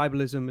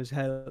 tribalism has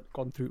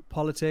gone through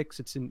politics.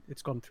 It's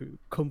gone through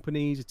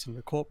companies. It's in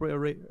the corporate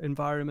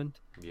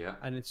environment. Yeah,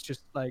 and it's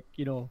just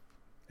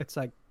it's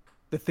like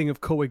the thing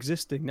of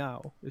coexisting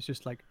now. It's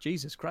just like,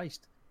 Jesus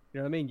Christ. You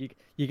know what I mean?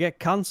 You get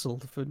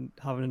cancelled for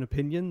having an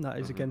opinion that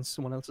is mm-hmm. against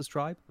someone else's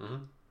tribe.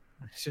 Mm-hmm.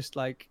 It's just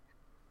like,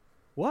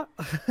 what?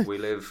 we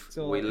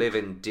live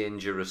in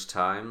dangerous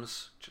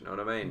times. Do you know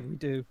what I mean?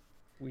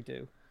 We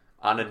do.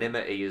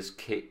 Anonymity is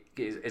key.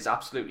 Is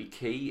absolutely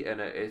key, and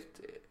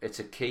it's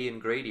a key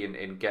ingredient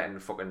in getting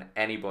fucking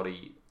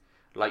anybody,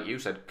 like you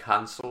said,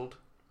 cancelled.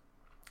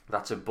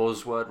 That's a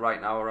buzzword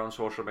right now around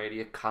social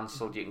media.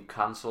 Cancelled. You can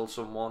cancel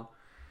someone,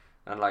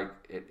 and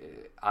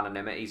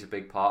anonymity is a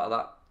big part of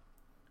that.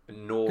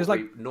 No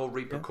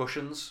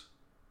repercussions.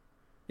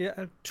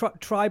 Yeah,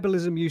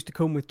 tribalism used to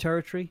come with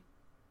territory.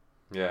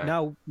 Yeah.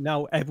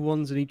 Now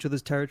everyone's in each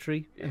other's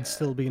territory and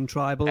still being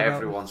tribal.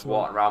 Everyone's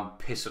walking around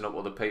pissing up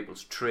other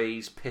people's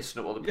trees, pissing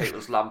up other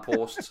people's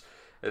lampposts,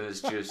 and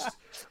there's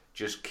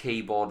just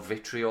keyboard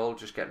vitriol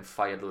just getting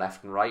fired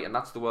left and right, and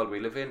that's the world we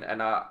live in.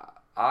 And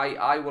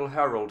I will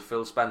herald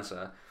Phil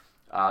Spencer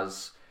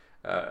as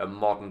a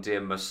modern day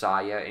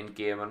messiah in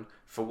gaming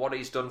for what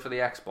he's done for the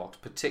Xbox,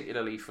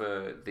 particularly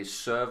for the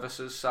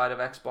services side of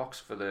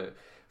Xbox, for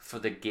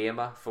the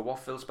gamer, for what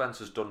Phil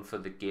Spencer's done for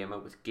the gamer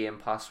with Game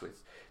Pass,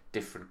 with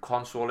different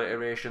console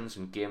iterations,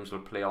 and games will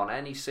play on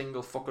any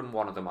single fucking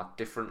one of them at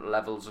different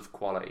levels of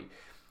quality.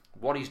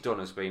 What he's done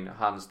has been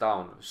hands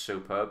down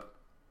superb.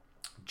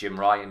 Jim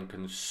Ryan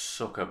can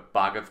suck a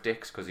bag of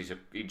dicks because he's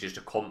just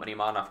a company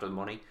man after the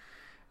money,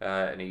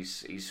 and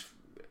he's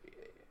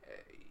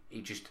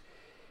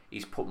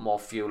put more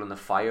fuel in the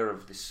fire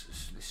of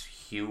this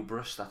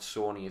hubris that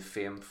Sony are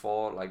famed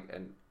for.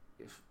 And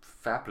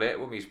fair play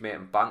to him, he's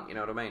making bank. You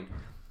know what I mean?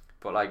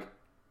 But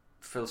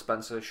Phil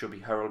Spencer should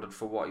be heralded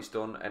for what he's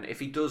done, and if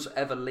he does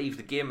ever leave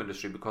the game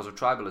industry because of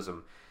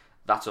tribalism,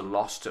 that's a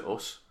loss to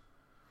us.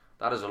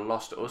 That is a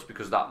loss to us,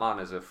 because that man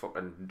is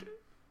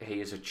he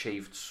has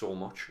achieved so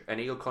much, and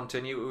he'll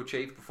continue to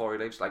achieve before he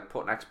leaves, like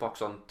putting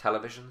Xbox on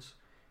televisions.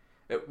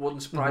 It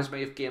wouldn't surprise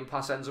me if Game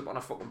Pass ends up on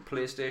a fucking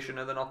PlayStation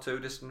in the not too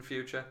distant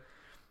future.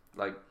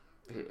 Like,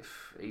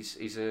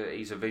 he's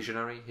a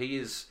visionary. He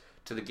is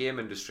to the game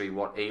industry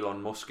what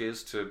Elon Musk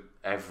is to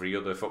every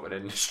other fucking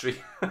industry.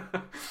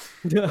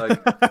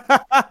 like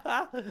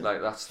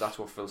that's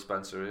what Phil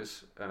Spencer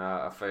is, and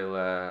I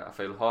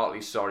feel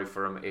heartily sorry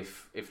for him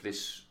if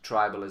this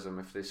tribalism,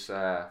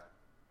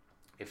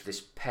 if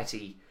this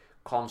petty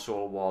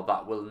console war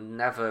that will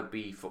never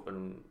be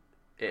fucking,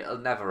 it'll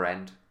never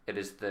end.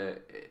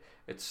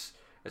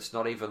 It's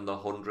not even the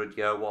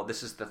 100-year war.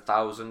 This is the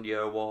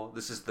 1,000-year war.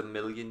 This is the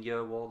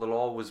 1,000,000-year war. There'll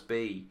always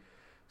be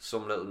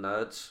some little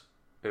nerds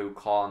who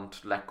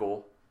can't let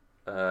go,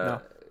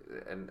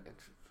 and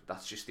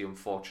that's just the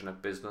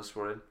unfortunate business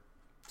we're in.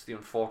 It's the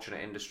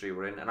unfortunate industry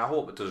we're in, and I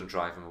hope it doesn't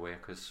drive him away,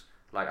 because,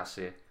 like I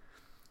say,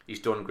 he's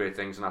done great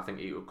things, and I think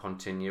he will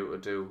continue to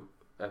do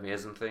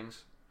amazing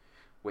things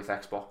with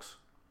Xbox,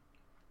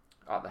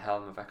 at the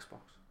helm of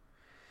Xbox.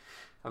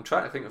 I'm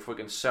trying to think if we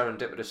can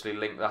serendipitously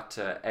link that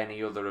to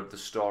any other of the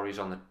stories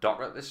on the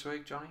docket this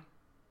week, Johnny.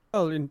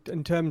 Well, in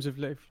terms of,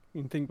 like,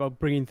 you can think about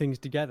bringing things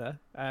together.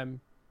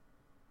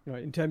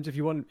 In terms of if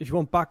you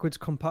want backwards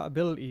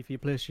compatibility for your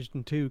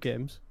PlayStation 2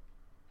 games,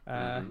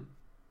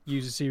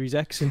 use a Series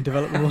X in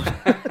development mode.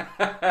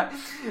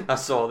 I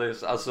saw this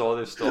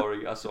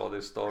story.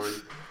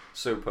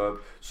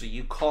 Superb. So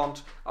you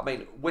can't. I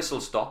mean,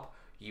 whistle stop.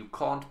 You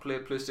can't play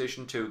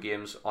PlayStation 2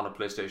 games on a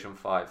PlayStation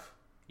 5.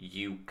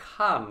 You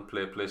can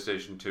play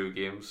PlayStation 2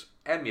 games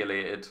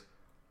emulated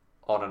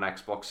on an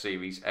Xbox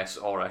Series S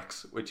or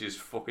X, which is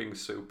fucking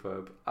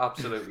superb.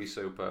 Absolutely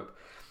superb.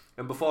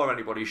 And before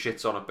anybody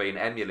shits on it being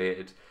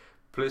emulated,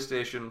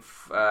 PlayStation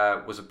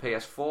was a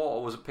PS4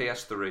 or was a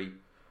PS3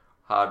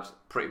 had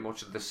pretty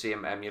much the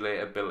same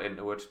emulator built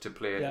into it to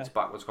play its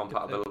backwards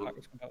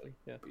compatibility.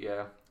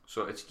 Yeah.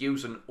 So it's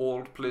using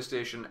old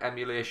PlayStation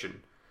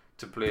emulation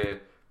to play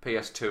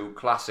PS2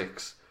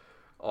 classics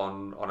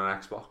on an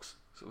Xbox.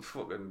 So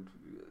fucking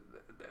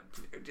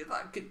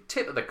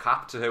tip of the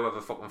cap to whoever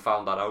fucking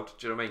found that out.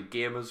 Do you know what I mean?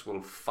 Gamers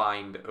will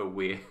find a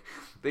way.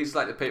 These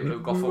like the people who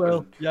got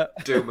fucking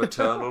Doom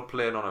Eternal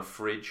playing on a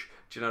fridge.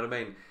 Do you know what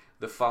I mean?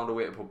 They found a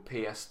way to put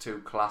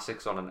PS2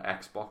 classics on an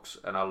Xbox,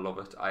 and I love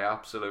it. I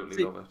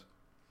absolutely love it.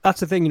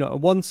 That's the thing,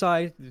 on one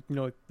side,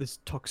 this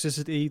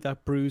toxicity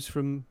that brews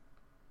from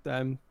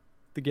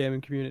the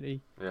gaming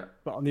community. Yeah.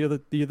 But on the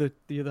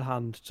other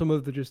hand, some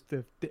of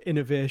the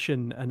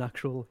innovation and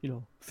actual,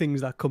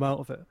 things that come out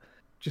of it,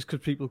 just because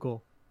people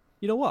go,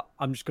 you know what?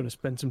 I'm just going to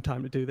spend some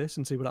time to do this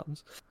and see what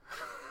happens.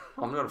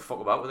 I'm going to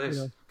fuck about with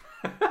this.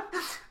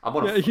 I'm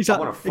going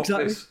to fuck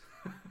this.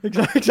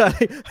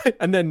 Exactly.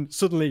 And then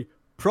suddenly,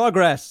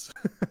 progress.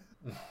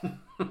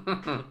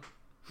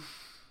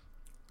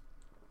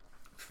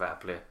 Fair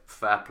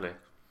play.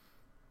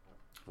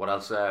 What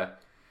else? I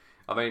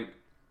mean,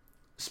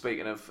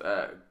 speaking of,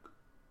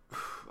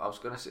 I was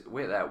going to say,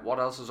 wait there, what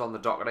else is on the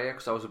docket here?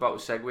 Because I was about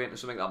to segue into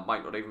something that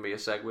might not even be a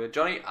segue.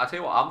 Johnny, I tell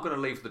you what, I'm going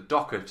to leave the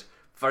docket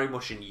very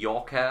much in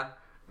your care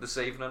this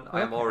evening. Okay.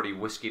 I am already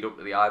whiskied up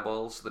to the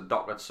eyeballs. The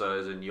docket, sir,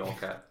 is in your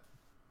care.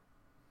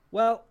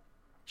 Well,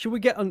 should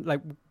we get on,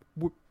 like,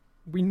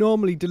 we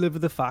normally deliver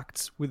the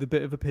facts with a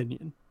bit of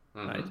opinion,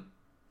 right?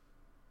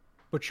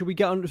 But should we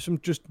get onto some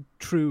just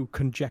true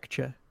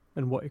conjecture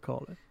and what you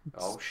call it?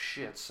 Oh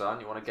shit, son!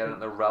 You want to get into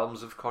the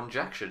realms of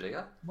conjecture, do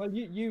you? Well,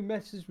 you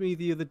messaged me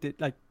the other day,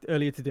 like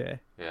earlier today.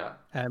 Yeah.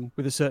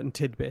 With a certain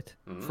tidbit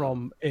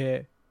from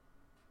a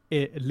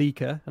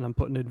leaker, and I'm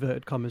putting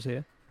inverted commas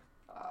here.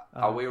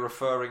 Are we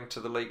referring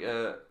to the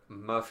leaker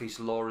Murphy's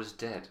Law is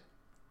Dead?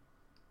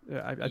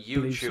 I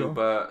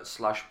YouTuber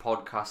 /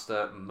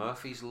 podcaster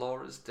Murphy's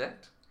Law is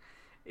Dead?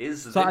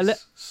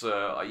 Sir,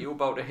 are you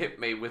about to hit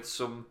me with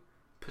some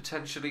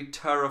potentially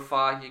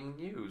terrifying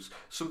news?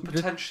 Some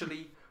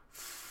potentially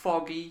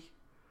foggy,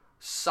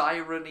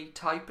 siren-y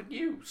type of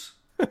news?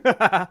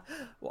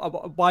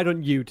 Why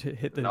don't you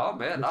hit the... No,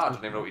 mate, I don't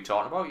even know what you're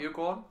talking about. You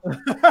go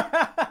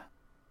on.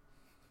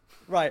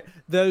 Right,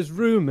 there's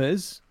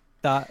rumours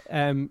that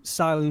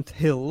Silent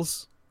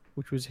Hills,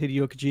 which was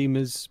Hideo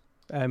Kojima's...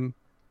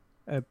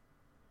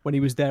 when he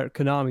was there at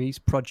Konami's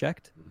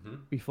project,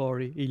 before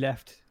he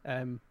left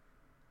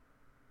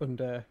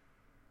under,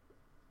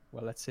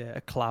 well, let's say,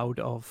 a cloud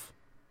of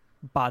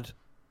bad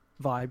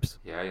vibes.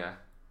 Yeah.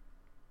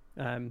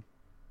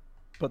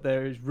 But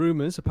there is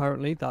rumours,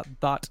 apparently,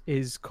 that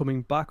is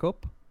coming back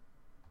up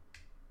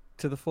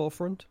to the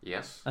forefront.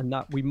 Yes. And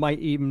that we might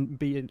even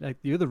be,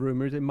 like the other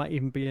rumours, it might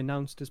even be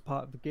announced as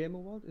part of the Game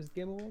Awards. Is it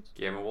Game Awards?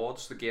 Game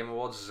Awards. The Game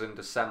Awards is in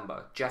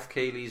December. Jeff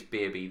Keighley's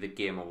baby, the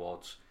Game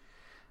Awards.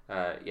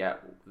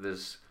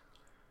 There's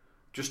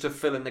just to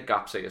fill in the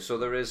gaps here. So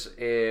there is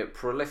a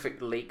prolific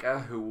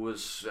leaker who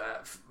was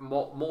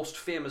most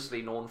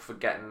famously known for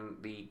getting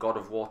the God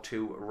of War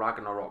 2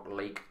 Ragnarok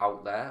leak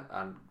out there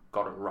and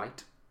got it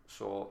right.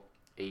 So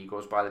he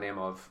goes by the name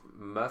of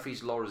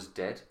Murphy's Law is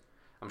Dead.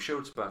 I'm sure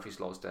it's Murphy's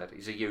Law is Dead.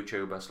 He's a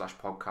YouTuber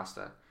 /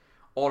 podcaster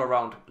all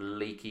around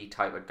leaky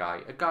type of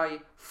guy. A guy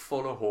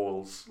full of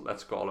holes,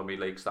 let's call him, he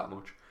leaks that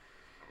much.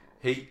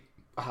 He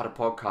had a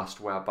podcast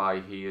whereby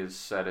he has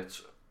said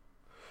it's...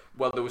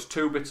 Well, there was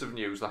 2 bits of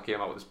news that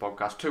came out with this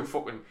podcast. 2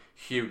 fucking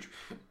huge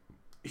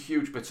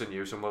bits of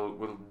news, and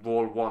we'll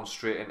roll one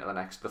straight into the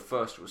next. The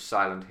first was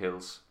Silent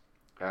Hills.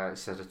 It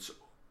said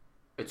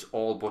it's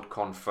all but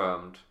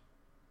confirmed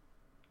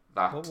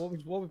that...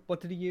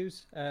 What did he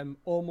use?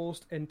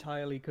 Almost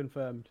entirely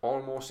confirmed.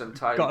 Almost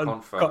entirely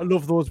confirmed. Gotta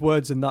love those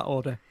words in that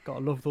order.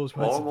 Gotta love those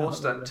words.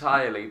 Almost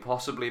entirely,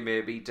 possibly,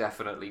 maybe,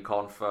 definitely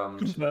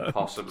confirmed,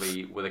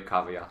 possibly with a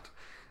caveat.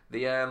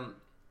 The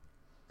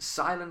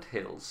Silent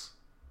Hills,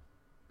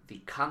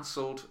 the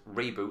cancelled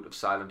reboot of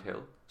Silent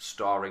Hill,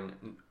 starring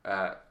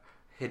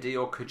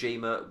Hideo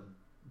Kojima,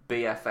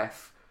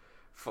 BFF,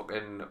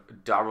 fucking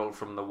Daryl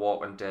from The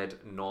Walking Dead,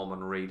 Norman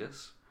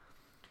Reedus,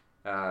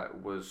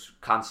 was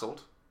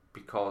cancelled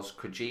because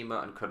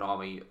Kojima and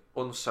Konami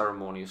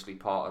unceremoniously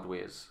parted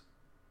ways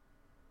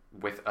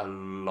with a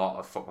lot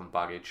of fucking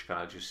baggage. Can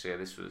I just say,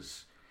 this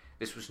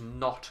was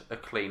not a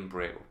clean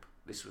breakup.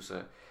 This was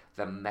the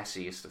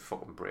messiest of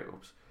fucking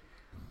breakups.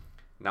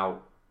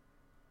 Now,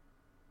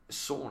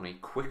 Sony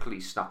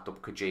quickly snapped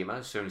up Kojima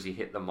as soon as he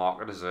hit the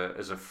market as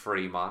a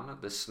free man.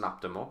 They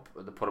snapped him up.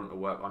 They put him to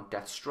work on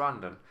Death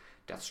Stranding.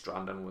 Death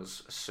Stranding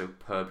was a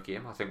superb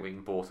game. I think we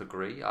can both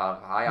agree.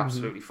 I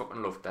absolutely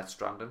fucking loved Death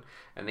Stranding.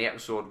 And the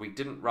episode we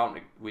didn't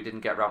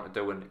get round to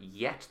doing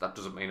yet. That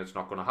doesn't mean it's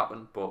not going to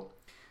happen. But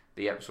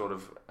the episode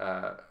of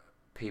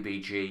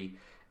PBG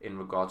in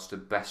regards to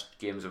best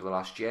games of the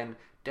last gen,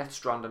 Death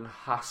Stranding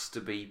has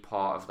to be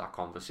part of that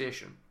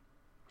conversation.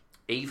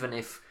 Even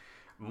if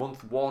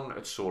month 1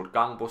 it sold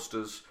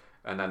gangbusters,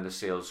 and then the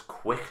sales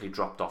quickly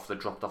dropped off. They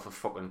dropped off a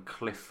fucking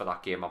cliff for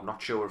that game. I'm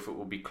not sure if it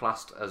will be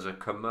classed as a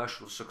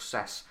commercial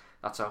success.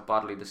 That's how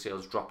badly the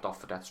sales dropped off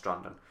for Death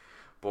Stranding.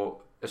 But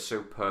a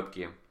superb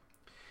game.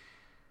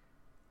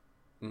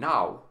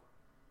 Now,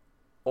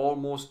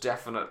 almost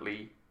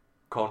definitely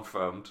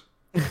confirmed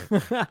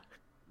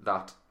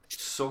that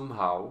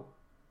somehow,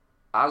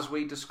 as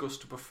we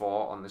discussed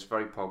before on this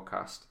very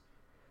podcast,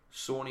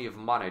 Sony have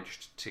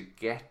managed to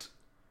get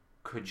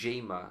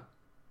Kojima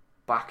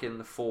back in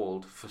the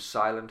fold for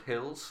Silent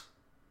Hills.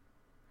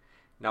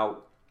 Now,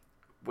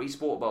 we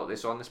spoke about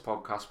this on this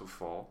podcast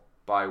before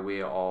by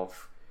way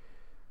of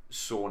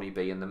Sony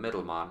being the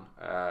middleman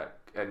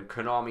and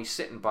Konami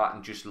sitting back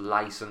and just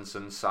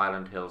licensing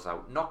Silent Hills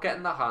out, not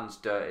getting their hands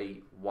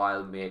dirty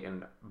while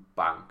making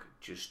bank.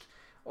 Just,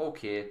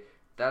 okay,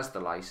 there's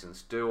the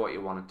license, do what you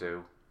want to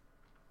do,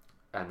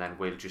 and then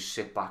we'll just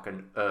sit back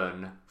and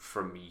earn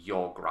from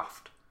your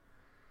graft.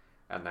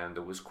 And then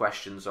there was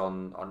questions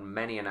on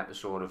many an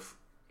episode of,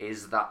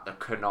 is that the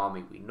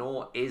Konami we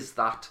know? Is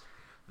that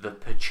the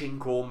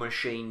pachinko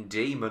machine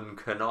demon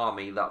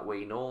Konami that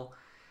we know?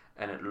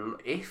 And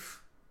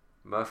if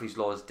Murphy's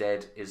Law is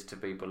dead is to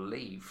be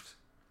believed,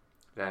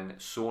 then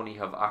Sony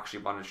have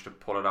actually managed to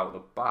pull it out of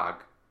the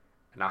bag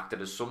and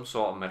acted as some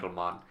sort of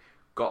middleman,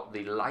 got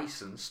the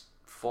license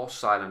for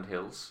Silent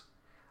Hills,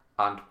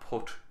 and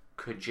put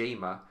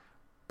Kojima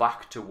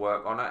back to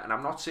work on it. And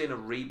I'm not saying a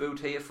reboot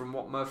here. From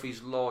what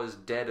Murphy's Law is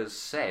dead has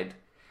said,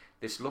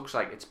 this looks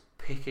like it's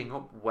picking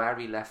up where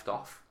he left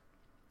off,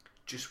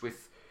 just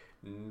with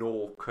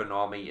no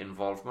Konami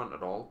involvement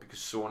at all, because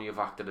Sony have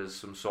acted as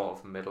some sort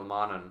of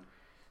middleman and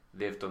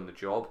they've done the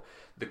job.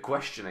 The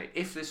question is,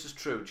 if this is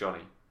true,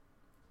 Johnny,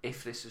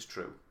 if this is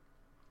true,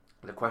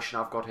 the question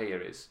I've got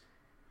here is,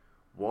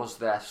 was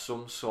there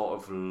some sort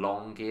of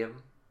long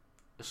game,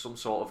 some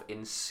sort of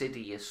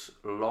insidious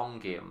long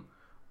game,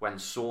 when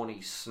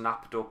Sony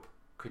snapped up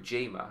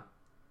Kojima,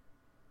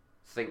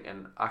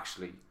 thinking,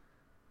 actually,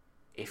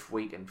 if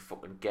we can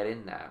fucking get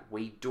in there,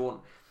 we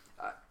don't...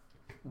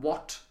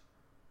 What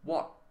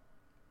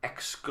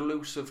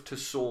exclusive to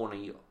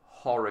Sony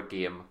horror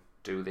game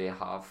do they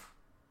have?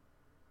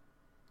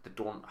 They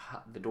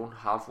don't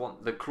have one.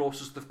 The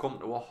closest they've come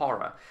to a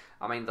horror,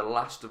 I mean, The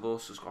Last of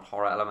Us has got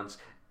horror elements,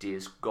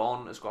 Days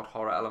Gone has got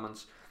horror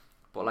elements,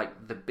 but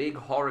like the big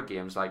horror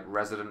games like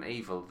Resident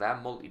Evil, they're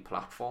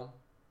multi-platform.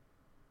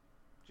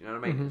 Do you know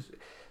what I mean? Mm-hmm.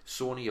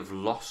 Sony have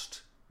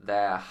lost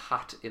their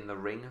hat in the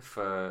ring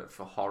for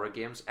horror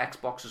games.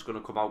 Xbox is going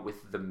to come out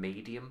with The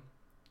Medium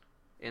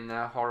in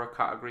their horror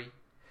category.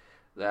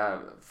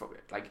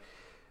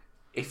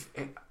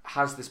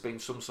 Has this been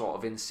some sort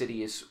of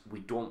insidious, we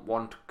don't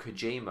want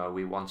Kojima,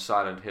 we want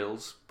Silent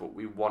Hills, but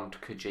we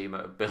want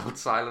Kojima to build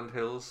Silent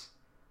Hills,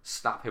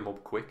 snap him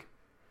up quick,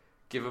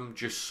 give him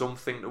just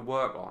something to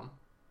work on,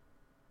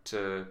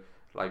 to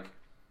like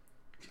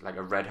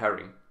a red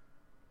herring,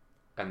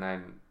 and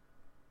then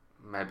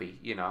maybe,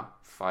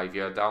 5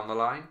 year down the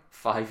line,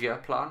 5 year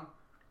plan,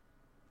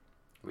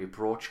 we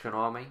approach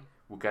Konami,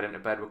 we'll get into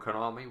bed with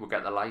Konami, we'll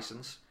get the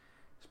license,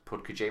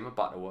 put Kojima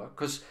back to work,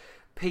 because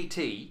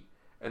PT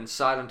and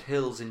Silent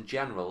Hills in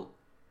general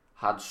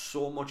had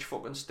so much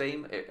fucking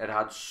steam, it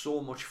had so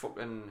much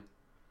fucking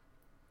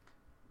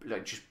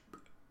just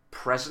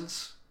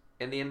presence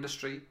in the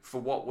industry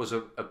for what was a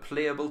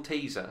playable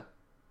teaser,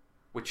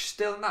 which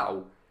still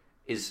now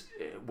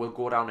will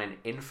go down in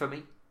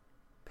infamy.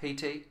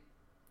 PT.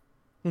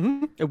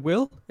 It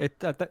will.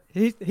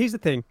 Here's the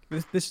thing.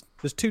 There's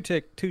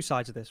two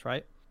sides of this,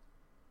 right?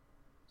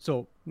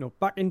 So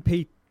back in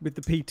with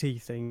the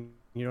PT thing,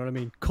 you know what I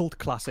mean? Cult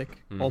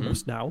classic,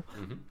 almost now,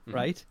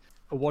 right?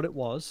 For what it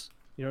was,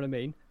 you know what I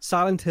mean?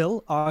 Silent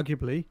Hill,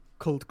 arguably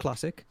cult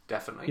classic.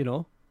 Definitely.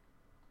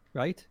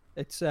 Right?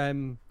 It's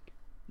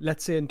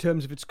let's say in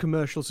terms of its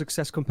commercial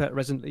success compared to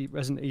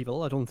Resident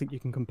Evil, I don't think you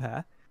can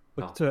compare,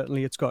 but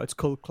certainly it's got its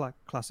cult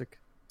classic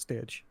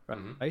stage,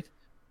 right?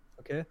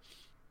 Okay.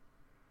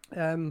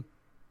 And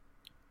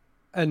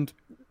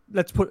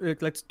let's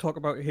talk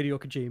about Hideo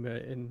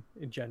Kojima in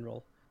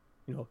general.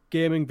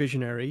 Gaming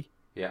visionary.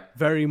 Yeah.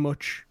 Very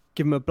much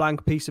give him a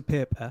blank piece of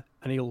paper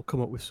and he'll come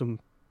up with some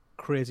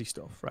crazy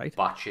stuff, right?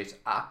 Batshit,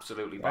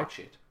 absolutely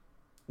batshit.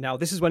 Now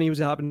this is when he was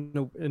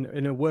having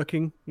in a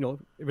working,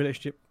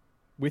 relationship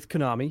with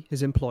Konami,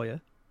 his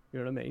employer. You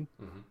know what I mean?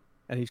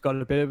 And he's got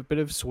a bit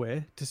of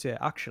sway to say,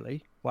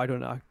 actually, why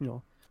don't I?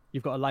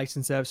 You've got a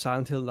license there of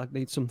Silent Hill that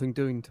needs something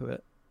doing to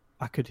it.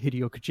 I could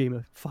Hideo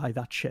Kojima fire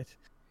that shit,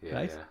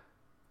 right? Yeah.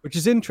 Which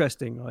is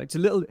interesting, right? It's a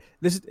little.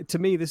 To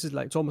me, this is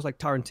like it's almost like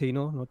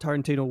Tarantino.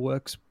 Tarantino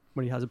works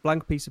when he has a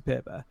blank piece of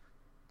paper,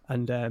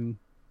 and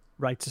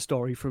writes a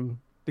story from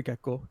the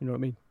get-go. You know what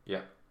I mean?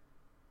 Yeah.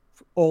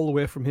 All the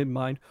way from his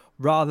mind,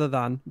 rather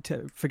than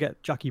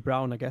forget Jackie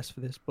Brown, I guess, for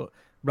this, but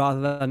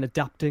rather than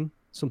adapting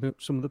some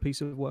of the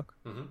piece of work.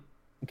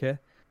 Okay,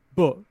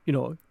 but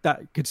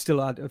that could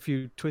still add a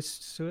few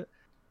twists to it.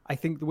 I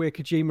think the way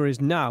Kojima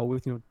is now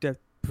with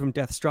from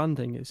Death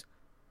Stranding is.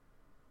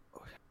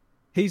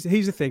 Here's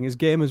the thing: is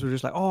gamers were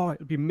just like, oh,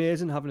 it'd be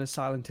amazing having a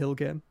Silent Hill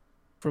game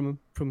from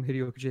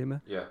Hideo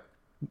Kojima. Yeah.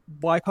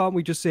 Why can't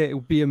we just say it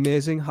would be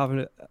amazing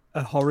having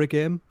a horror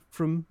game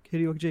from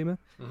Hideo Kojima?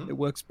 It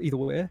works either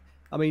way.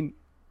 I mean,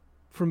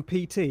 from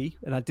PT,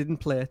 and I didn't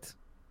play it.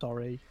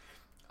 Sorry.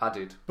 I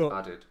did.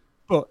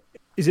 But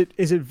is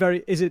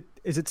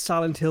it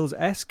Silent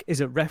Hills-esque?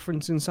 Is it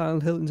referencing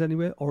Silent Hill in any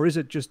way, or is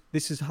it just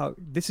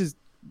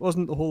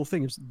wasn't the whole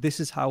thing? This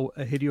is how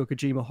a Hideo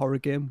Kojima horror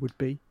game would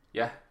be.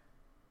 Yeah.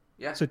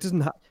 Yeah. So it doesn't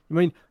have. I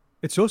mean,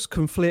 it's us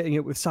conflating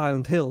it with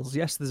Silent Hills.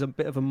 Yes, there's a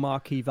bit of a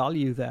marquee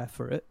value there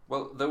for it.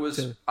 Well, there was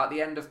at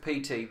the end of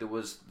PT. There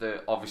was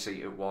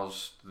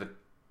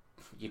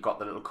you got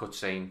the little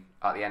cutscene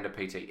at the end of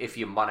PT. If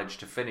you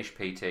managed to finish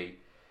PT,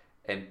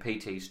 and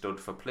PT stood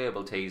for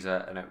playable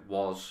teaser, and it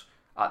was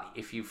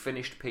if you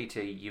finished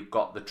PT, you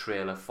got the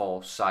trailer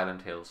for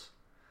Silent Hills,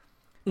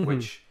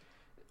 which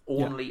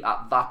only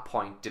at that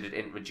point did it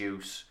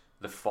introduce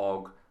the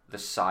fog, the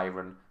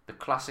siren, the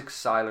classic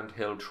Silent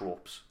Hill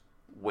tropes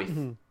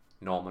with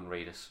Norman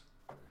Reedus.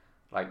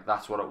 Like,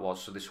 that's what it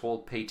was. So this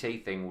whole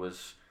PT thing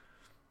was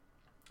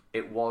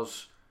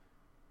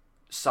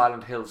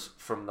Silent Hills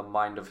from the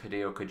mind of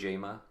Hideo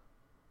Kojima.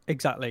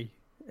 Exactly.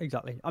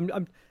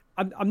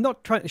 I'm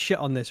not trying to shit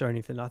on this or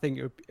anything. I think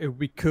it would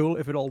be cool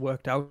if it all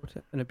worked out,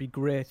 and it'd be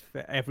great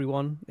for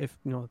everyone if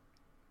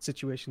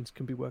situations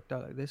can be worked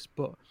out like this.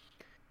 But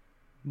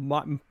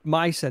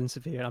my sense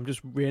of here, and I'm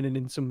just reining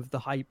in some of the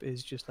hype,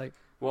 is just like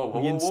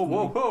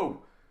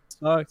whoa.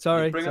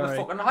 Sorry. You're bringing the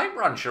fucking hype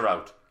rancher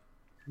out.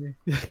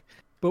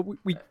 But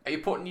we are you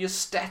putting your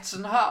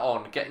Stetson hat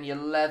on, getting your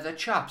leather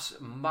chaps,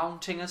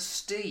 mounting a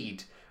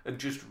steed, and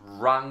just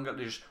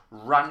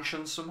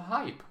ranching some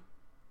hype?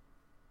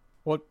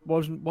 What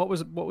was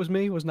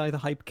me? Wasn't I the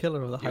hype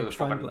killer or the hype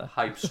strangler?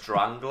 Hype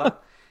strangler.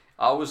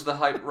 I was the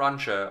hype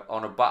rancher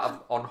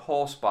on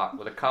horseback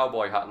with a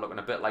cowboy hat, looking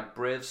a bit like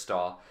Brave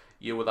Star.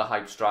 You were the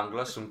hype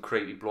strangler, some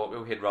creepy bloke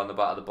who hid round the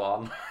back of the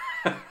barn.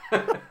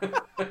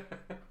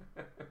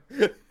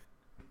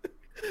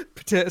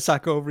 Potato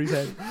sack over his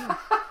head.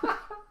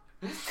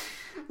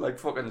 Like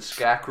fucking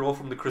Scarecrow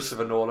from the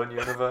Christopher Nolan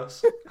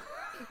universe.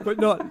 But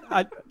no,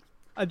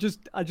 I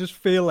just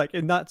feel like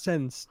in that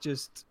sense,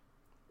 just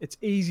it's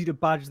easy to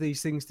badge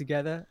these things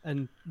together.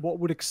 And what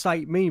would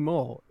excite me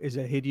more is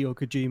a Hideo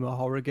Kojima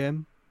horror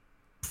game,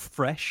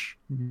 fresh,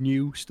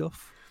 new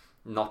stuff.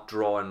 Not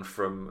drawing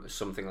from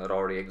something that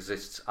already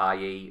exists,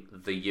 i.e.,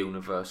 the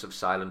universe of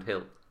Silent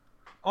Hill.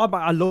 Oh,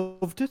 but I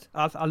loved it.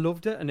 I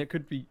loved it, and it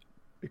could be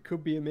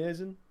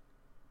amazing.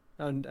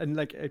 And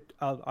like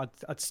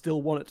I'd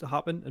still want it to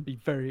happen and be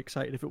very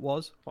excited if it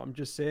was. What I'm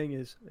just saying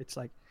is, it's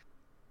like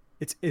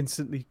it's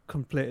instantly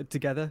completed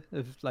together.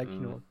 Of like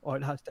or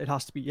it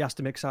has to be. He has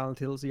to make Silent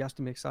Hills. He has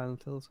to make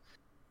Silent Hills.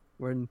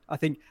 When I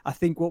think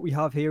what we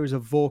have here is a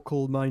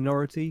vocal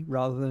minority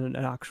rather than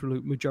an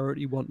absolute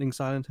majority wanting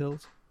Silent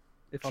Hills.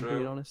 If I'm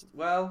being honest.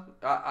 Well,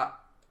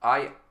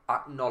 I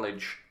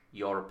acknowledge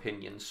your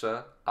opinion,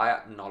 sir. I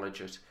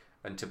acknowledge it.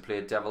 And to play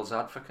devil's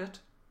advocate,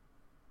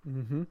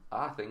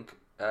 I think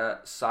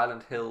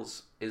Silent Hill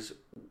is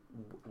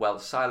well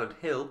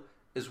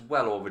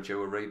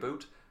overdue a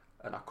reboot,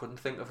 and I couldn't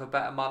think of a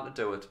better man to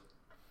do it.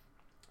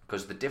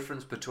 Because the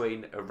difference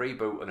between a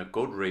reboot and a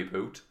good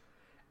reboot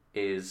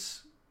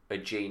is a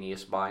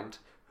genius mind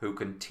who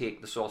can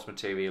take the source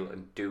material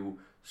and do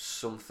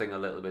something a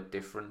little bit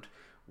different.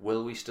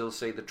 Will we still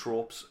see the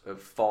tropes of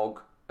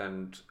fog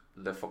and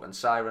the fucking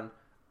siren?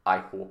 I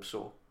hope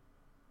so,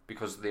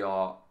 because they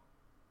are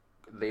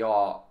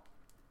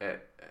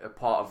a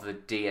part of the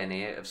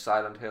DNA of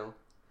Silent Hill.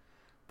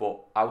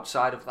 But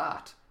outside of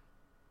that,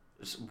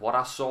 what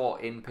I saw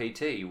in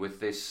PT with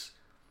this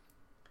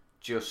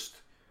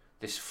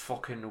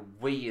fucking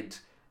weird,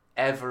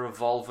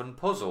 ever-evolving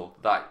puzzle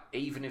that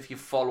even if you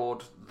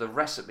followed the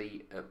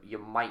recipe, you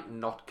might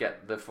not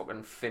get the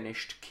fucking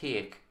finished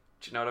cake.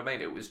 Do you know what I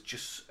mean? It was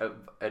just,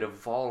 it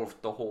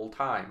evolved the whole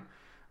time.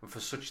 And for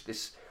such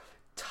this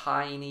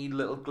tiny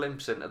little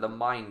glimpse into the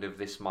mind of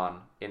this man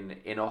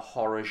in a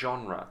horror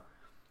genre,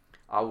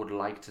 I would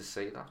like to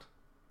see that.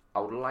 I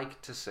would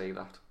like to see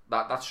that.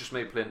 That's just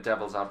me playing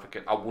devil's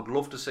advocate. I would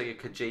love to see a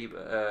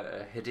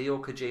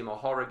Hideo Kojima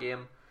horror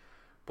game,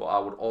 but I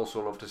would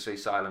also love to see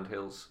Silent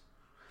Hills.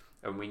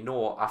 And we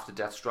know after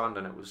Death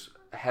Stranding, it was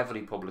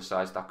heavily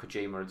publicised that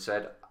Kojima had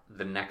said,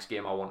 the next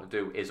game I want to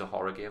do is a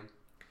horror game.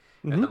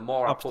 Mm-hmm. And the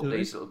more I put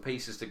these little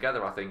pieces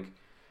together, I think,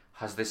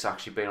 has this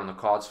actually been on the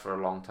cards for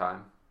a long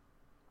time?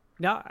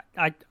 Yeah,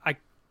 I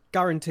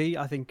guarantee,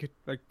 I think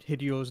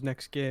Hideo's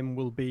next game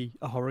will be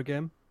a horror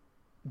game.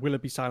 Will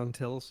it be Silent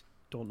Hills?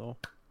 Don't know.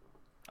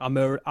 I'm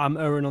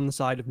erring on the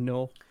side of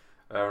no.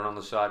 Erring on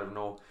the side of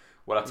no.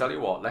 Well, I tell you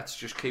what, let's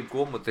just keep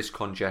going with this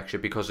conjecture,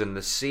 because in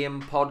the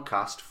same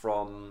podcast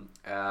from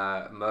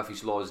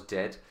Murphy's Law is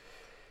Dead,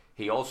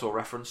 he also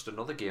referenced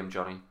another game,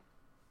 Johnny.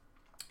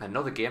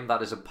 Another game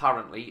that is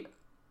apparently,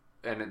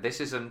 and this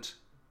isn't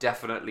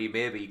definitely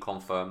maybe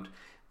confirmed,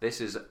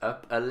 this is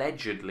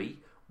allegedly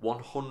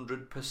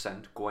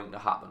 100% going to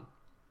happen.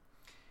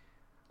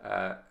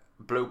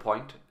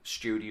 Bluepoint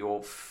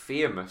Studio,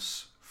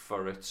 famous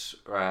for its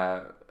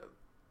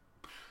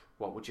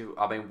what do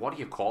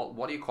you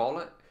call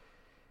it?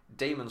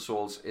 Demon's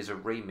Souls is a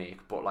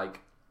remake, but like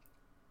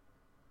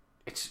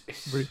it's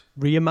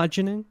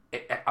reimagining.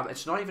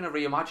 It's not even a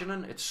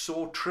reimagining. It's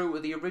so true to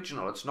the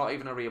original. It's not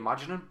even a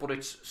reimagining, but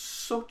it's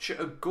such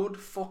a good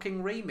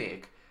fucking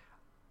remake.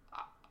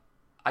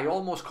 I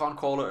almost can't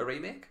call it a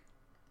remake.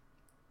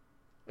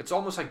 It's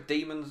almost like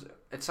Demons.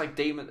 It's like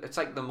the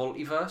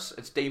multiverse.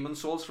 It's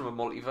Demon's Souls from a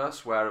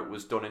multiverse where it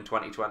was done in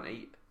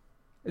 2020.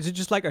 Is it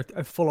just like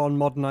a full-on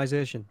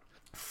modernization?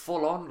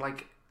 Full on,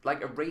 like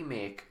a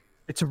remake.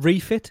 It's a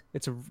refit.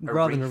 It's a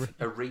refit,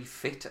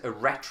 a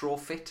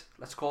retrofit.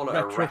 Let's call it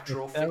a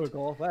retrofit. There we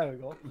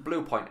go.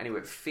 Bluepoint,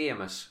 anyway,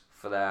 famous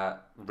for their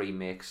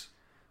remakes,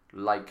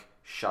 like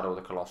Shadow of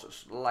the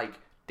Colossus, like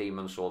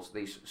Demon's Souls.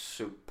 These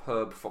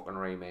superb fucking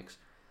remakes.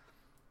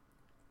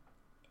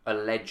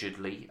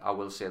 Allegedly, I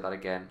will say that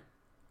again,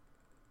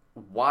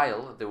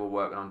 while they were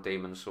working on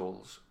Demon's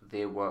Souls,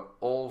 they were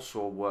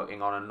also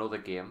working on another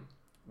game,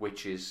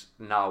 which is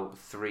now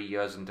 3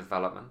 years in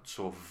development,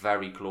 so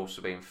very close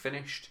to being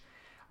finished,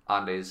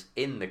 and is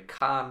in the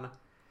can.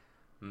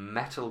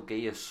 Metal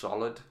Gear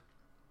Solid,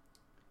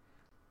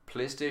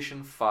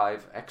 PlayStation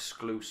 5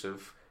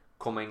 exclusive,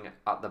 coming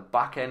at the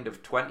back end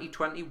of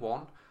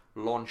 2021,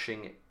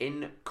 launching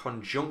in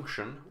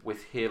conjunction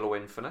with Halo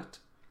Infinite,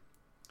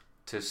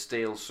 to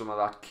steal some of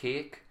that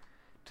cake,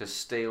 to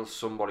steal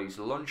somebody's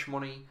lunch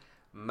money.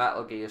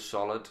 Metal Gear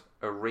Solid,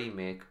 a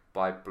remake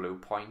by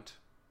Bluepoint.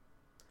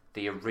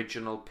 The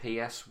original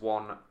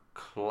PS1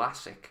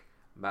 classic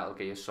Metal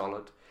Gear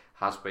Solid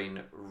has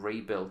been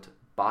rebuilt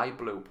by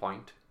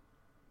Bluepoint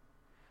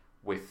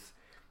with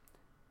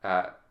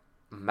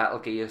Metal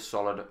Gear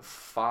Solid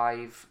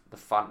 5, the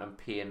Phantom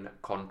Pain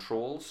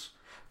controls.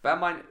 Bear in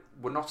mind,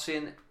 we're not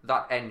saying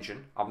that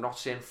engine. I'm not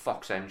saying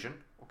Fox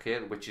engine, okay,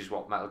 which is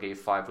what Metal Gear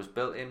 5 was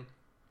built in.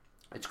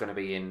 It's going to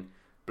be in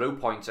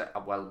Bluepoint's,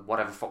 well,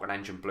 whatever fucking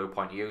engine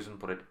Bluepoint are using,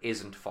 but it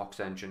isn't Fox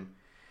engine.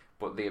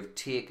 But they have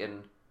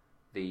taken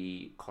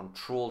the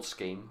control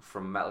scheme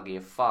from Metal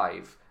Gear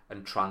 5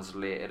 and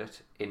translated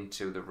it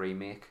into the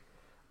remake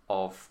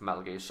of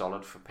Metal Gear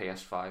Solid for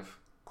PS5,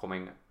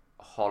 coming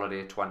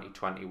holiday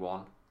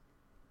 2021.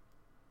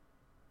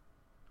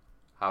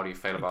 How do you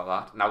feel about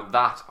that? Now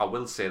that, I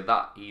will say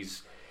that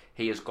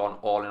he has gone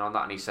all in on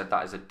that, and he said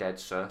that is a dead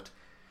cert,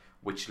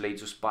 which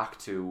leads us back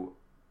to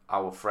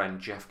our friend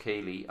Jeff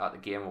Keighley at the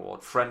Game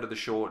Awards. Friend of the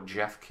show,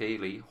 Jeff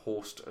Keighley,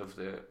 host of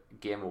the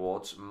Game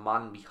Awards,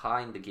 man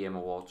behind the Game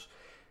Awards.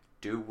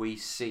 Do we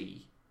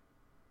see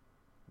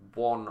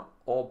one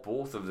or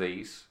both of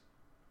these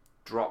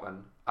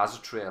dropping as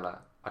a trailer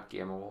at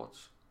Game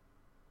Awards?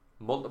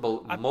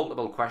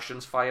 Multiple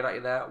questions fired at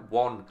you there.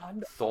 One,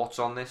 thoughts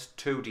on this.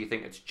 Two, do you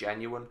think it's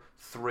genuine?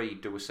 Three,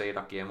 do we see it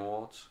at Game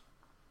Awards?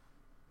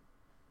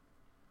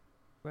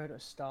 Where to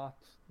start?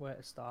 Where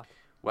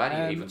do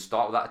you even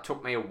start with that? It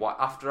took me a while.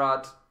 After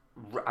I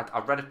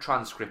read a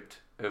transcript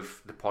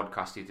of the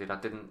podcast he did. I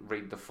didn't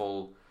read the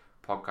full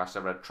podcast. I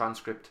read a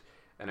transcript,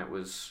 and it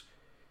was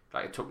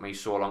like, it took me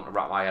so long to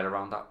wrap my head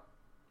around that.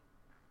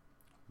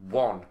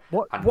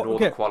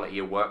 The quality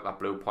of work that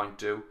Bluepoint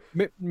do.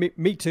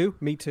 Me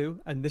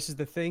too. And this is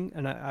the thing,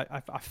 and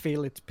I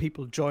feel it's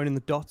people joining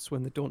the dots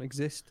when they don't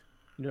exist.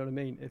 You know what I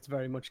mean? It's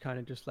very much kind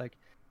of just like,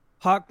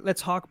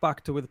 let's hark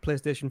back to with the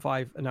PlayStation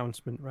 5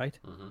 announcement, right?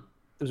 Mm-hmm.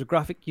 There's a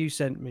graphic you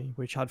sent me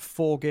which had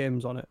 4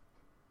 games on it.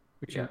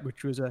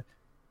 which was a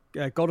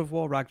God of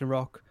War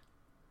Ragnarok,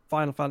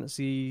 Final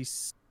Fantasy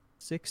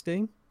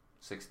 16,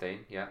 16,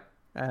 yeah.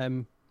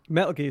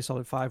 Metal Gear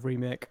Solid 5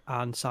 remake,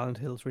 and Silent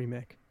Hills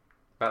remake.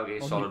 Metal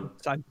Gear Solid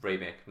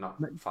remake, not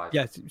 5.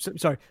 Yeah,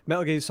 sorry,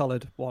 Metal Gear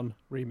Solid 1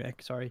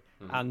 remake,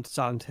 and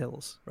Silent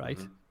Hills, right?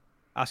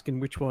 Asking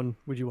which one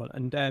would you want,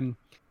 and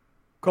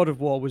God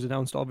of War was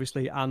announced,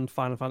 obviously, and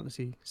Final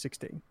Fantasy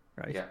 16,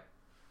 right? Yeah.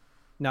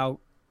 Now,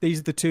 these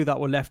are the two that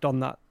were left on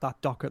that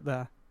docket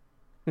there.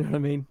 You know what I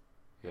mean?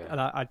 Yeah.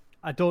 And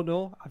I don't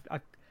know. I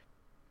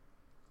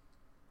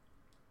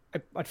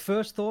at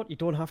first thought you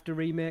don't have to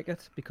remake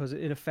it because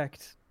in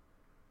effect,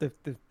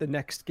 the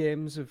next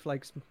games of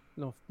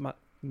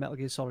Metal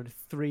Gear Solid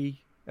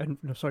 3 and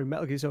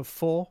Metal Gear Solid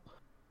 4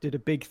 did a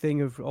big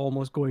thing of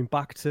almost going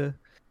back to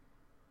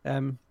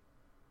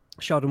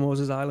Shadow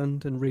Moses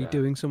Island and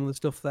redoing some of the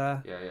stuff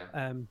there.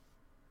 Yeah.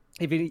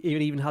 It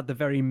even had the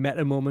very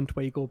meta moment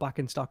where you go back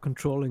and start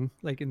controlling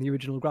like in the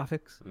original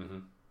graphics.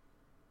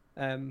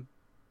 Can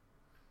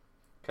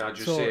I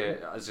just say,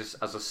 as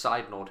a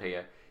side note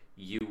here,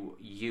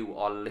 you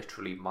are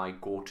literally my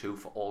go-to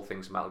for all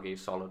things Metal Gear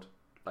Solid.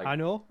 Like, I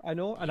know, and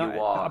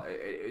you are,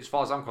 as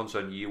far as I'm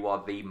concerned, you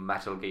are the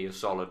Metal Gear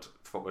Solid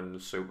fucking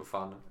super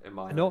fan in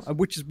my eyes. I know,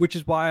 which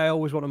is why I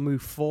always want to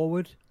move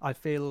forward. I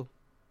feel,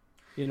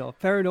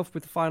 fair enough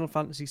with the Final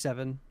Fantasy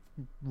VII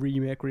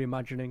remake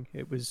reimagining.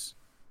 It was.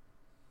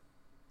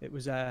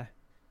 I'll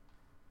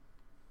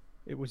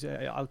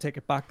take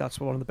it back. That's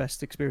one of the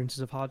best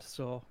experiences I've had.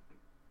 So,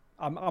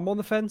 I'm on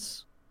the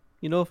fence.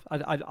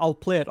 I'll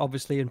play it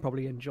obviously and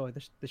probably enjoy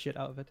the shit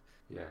out of it.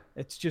 Yeah.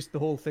 It's just the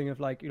whole thing of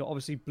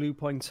obviously Blue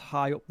Point's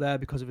high up there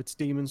because of its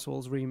Demon's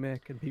Souls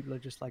remake, and people are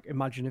just like,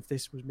 imagine if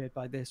this was made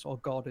by this. Oh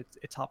God,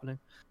 it's happening.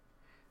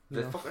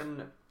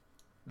 And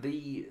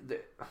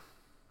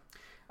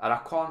I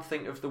can't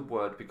think of the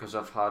word because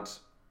I've had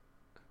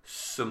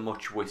so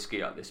much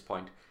whiskey at this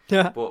point.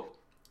 Yeah. But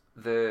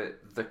the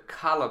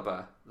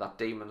caliber that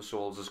Demon's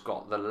Souls has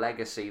got, the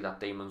legacy that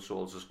Demon's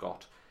Souls has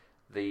got,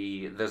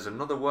 there's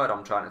another word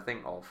I'm trying to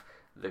think of.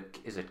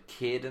 Is it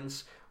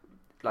cadence?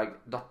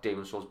 Like, not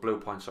Demon's Souls, Blue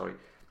Point, sorry.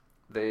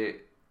 The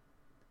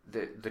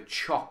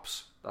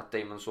chops that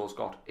Demon's Souls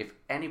got. If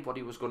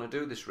anybody was going to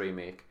do this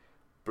remake,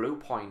 Blue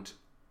Point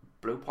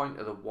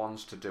are the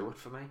ones to do it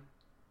for me.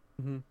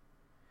 Mm-hmm.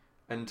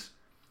 And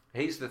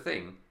here's the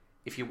thing: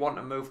 if you want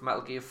to move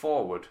Metal Gear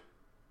forward,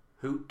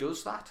 who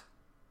does that?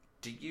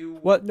 Do you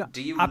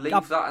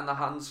leave that in the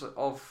hands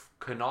of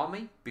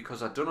Konami?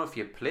 Because I don't know if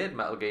you played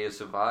Metal Gear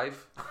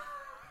Survive.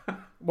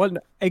 Well,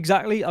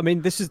 exactly. I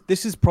mean, this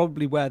is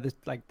probably where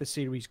the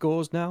series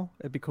goes now.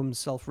 It becomes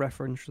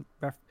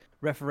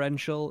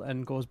self-referential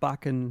and goes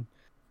back, and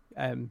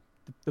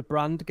the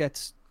brand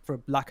gets,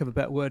 for lack of a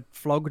better word,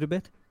 flogged a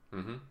bit.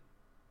 Mm-hmm.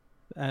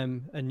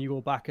 And you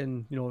go back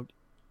and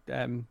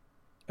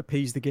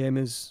appease the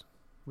gamers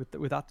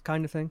with that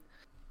kind of thing.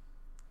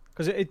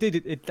 Because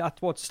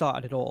that's what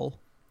started it all,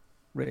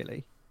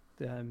 really.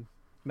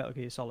 Metal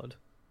Gear Solid.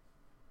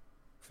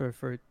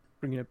 For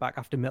bringing it back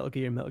after Metal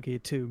Gear and Metal Gear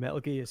 2. Metal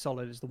Gear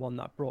Solid is the one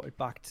that brought it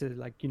back to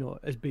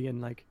as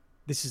being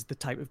this is the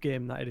type of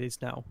game that it is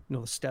now.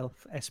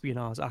 Stealth,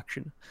 espionage,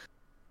 action.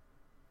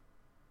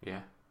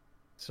 Yeah.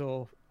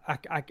 So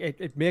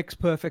it makes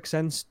perfect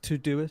sense to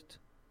do it.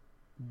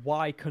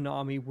 Why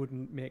Konami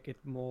wouldn't make it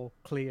more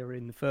clear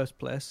in the first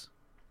place?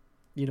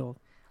 I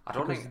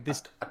don't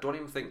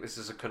even think this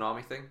is a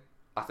Konami thing.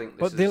 I think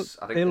this they'll is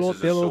a own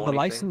Sony the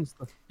license.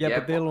 thing. Yeah,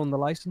 but they'll own the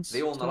license.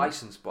 They own the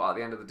license, but at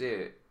the end of the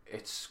day,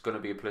 it's going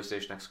to be a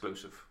PlayStation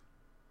exclusive.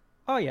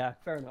 Oh yeah,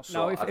 fair enough.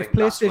 So now, if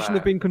PlayStation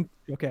have been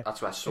okay,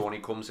 that's where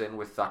Sony comes in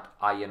with that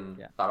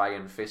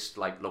iron fist.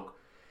 Like, look,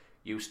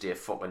 you stay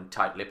fucking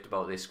tight-lipped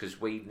about this because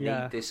we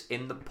need this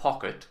in the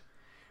pocket.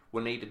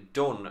 We need it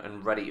done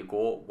and ready to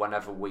go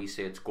whenever we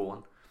say it's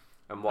going.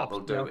 And what they'll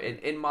do,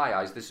 in my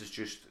eyes, this is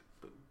just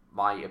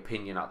my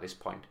opinion at this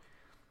point.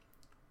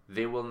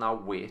 They will now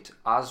wait,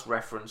 as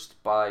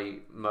referenced by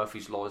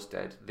Murphy's Law is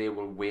Dead, they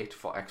will wait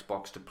for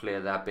Xbox to play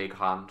their big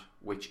hand,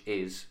 which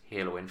is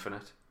Halo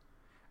Infinite.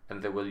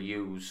 And they will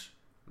use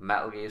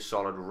Metal Gear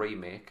Solid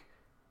Remake,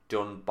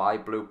 done by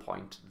Blue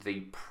Point,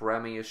 the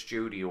premier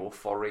studio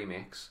for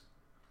remakes.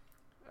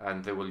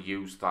 And they will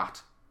use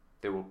that.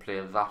 They will play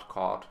that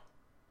card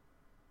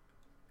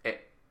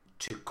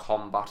to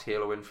combat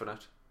Halo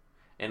Infinite.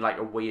 In like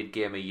a weird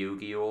game of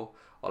Yu-Gi-Oh!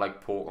 Or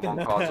like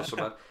Pokemon cards or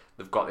something.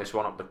 They've got this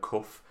one up the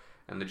cuff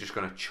and they're just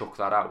going to chuck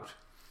that out.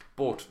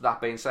 But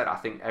that being said, I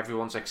think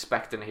everyone's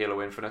expecting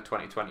Halo Infinite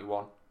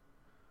 2021.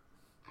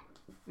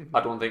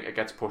 I don't think it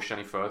gets pushed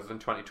any further than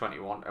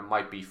 2021. It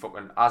might be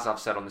fucking, as I've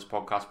said on this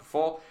podcast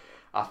before,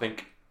 I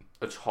think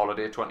it's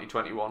holiday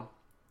 2021.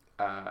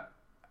 And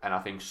I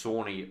think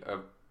Sony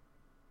are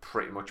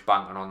pretty much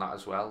banking on that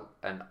as well.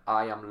 And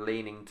I am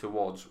leaning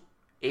towards,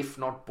 if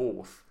not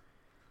both,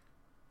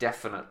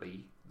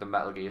 definitely the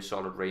Metal Gear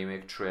Solid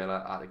Remake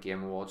trailer at the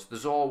Game Awards.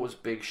 There's always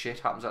big shit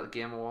happens at the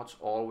Game Awards,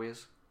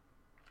 always.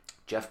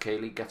 Jeff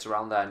Keighley gets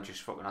around there and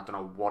just fucking, I don't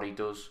know what he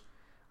does.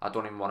 I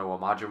don't even want to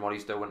imagine what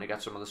he's doing to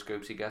get some of the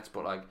scoops he gets,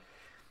 but like,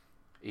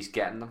 he's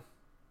getting them,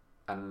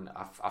 and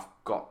I've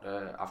got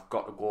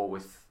to go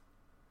with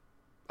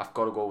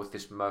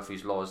this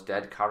Murphy's Law is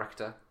Dead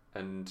character,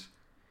 and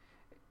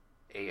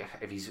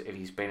if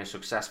he's been a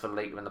successful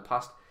leaker in the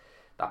past.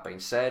 That being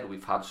said,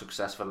 we've had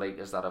successful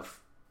leakers that have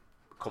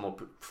come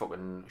up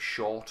fucking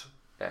short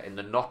in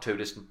the not too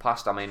distant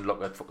past. I mean,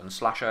 look at fucking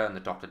Slasher and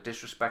the Dr.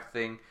 Disrespect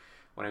thing,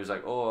 when he was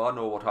like, oh, I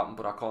know what happened,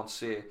 but I can't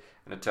say.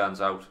 And it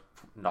turns out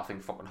nothing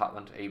fucking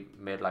happened. He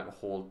made like a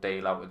whole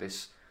deal out of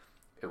this.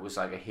 It was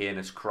like a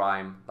heinous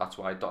crime. That's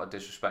why Dr.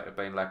 Disrespect had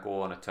been let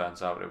go, and it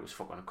turns out it was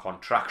fucking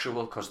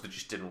contractual because they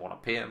just didn't want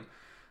to pay him.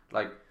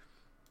 Like,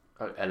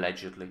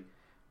 allegedly.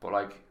 But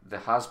like, there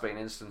has been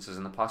instances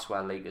in the past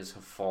where leakers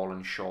have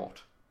fallen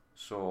short.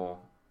 So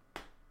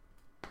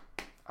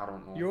I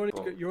don't know.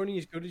 You're only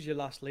as good as your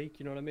last leak.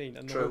 You know what I mean?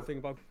 And the True. whole thing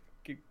about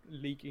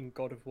leaking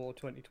God of War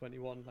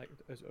 2021, like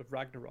of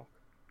Ragnarok.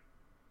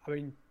 I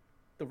mean,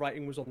 the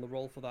writing was on the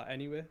roll for that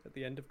anyway. At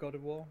the end of God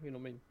of War, you know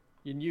what I mean?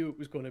 You knew it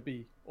was going to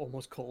be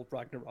almost called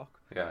Ragnarok.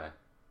 Yeah.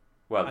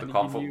 Well, And they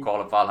can't fucking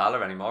call it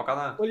Valhalla anymore,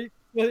 can they?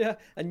 Well, yeah,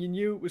 and you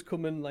knew it was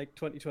coming like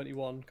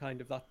 2021,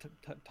 kind of that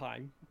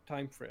time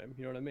frame.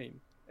 You know what I mean?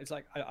 It's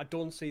like I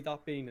don't see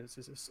that being as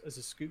a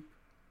scoop.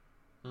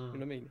 You know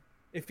what I mean?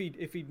 If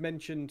he'd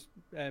mentioned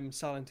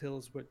Silent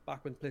Hills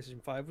back when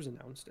PlayStation 5 was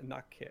announced, and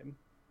that came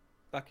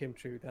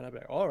true, then I'd be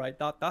like, all right,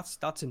 that's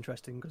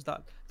interesting, because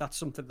that's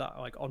something that,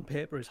 like, on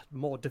paper is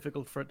more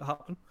difficult for it to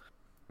happen.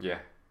 Yeah.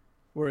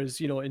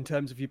 Whereas, you know, in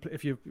terms of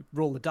if you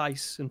roll the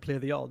dice and play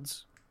the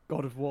odds,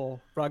 God of War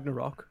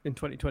Ragnarok in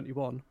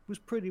 2021 was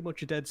pretty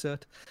much a dead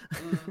cert.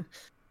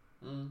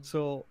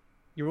 So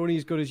you're only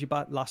as good as your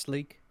last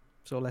leak.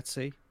 So let's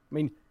see. I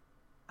mean,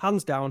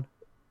 hands down,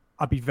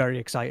 I'd be very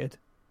excited,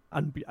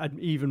 and I'm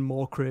even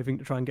more craving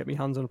to try and get my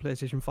hands on a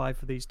PlayStation 5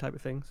 for these type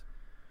of things.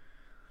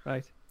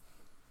 Right.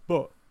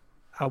 But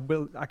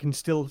I can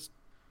still,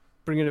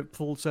 bringing it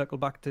full circle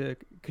back to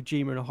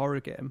Kojima in a horror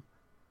game,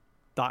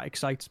 that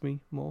excites me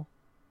more.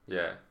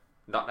 Yeah.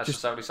 Not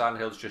necessarily Silent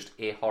Hill's just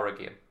a horror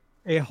game.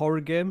 A horror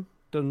game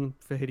done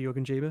for Hideo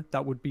Kojima,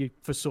 that would be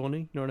for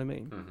Sony, you know what I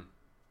mean? Mm-hmm.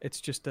 It's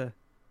just a...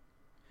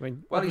 I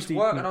mean, well, he's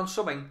working on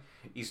something.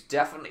 He's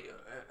definitely...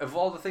 Of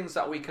all the things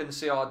that we can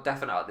say are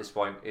definite at this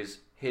point, is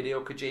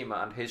Hideo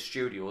Kojima and his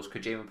studios,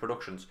 Kojima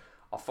Productions,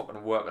 are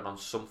fucking working on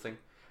something.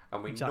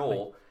 And we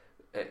know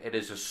it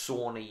is a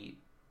Sony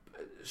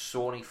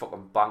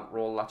fucking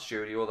bankroll, that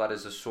studio. That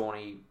is a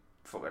Sony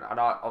fucking... And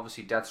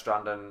obviously Death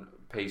Stranding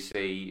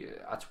PC,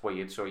 that's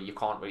weird, so you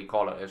can't really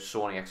call it a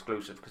Sony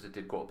exclusive because it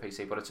did go to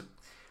PC, but it's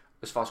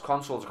as far as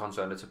consoles are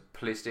concerned, it's a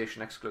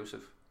PlayStation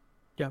exclusive.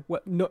 Yeah, well,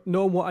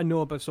 no, what I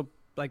know about, so,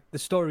 like, the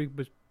story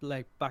was,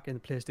 like, back in the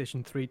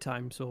PlayStation 3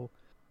 time, so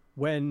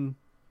when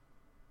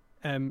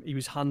he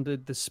was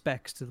handed the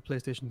specs to the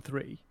PlayStation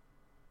 3,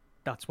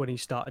 that's when he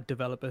started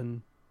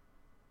developing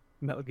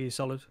Metal Gear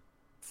Solid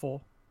 4.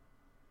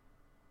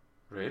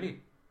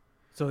 Really?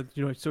 So,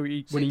 you know, this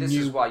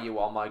is why you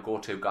are my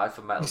go-to guy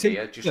for Metal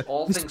Gear. Just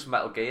all things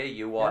Metal Gear,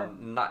 you are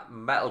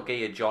Metal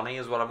Gear Johnny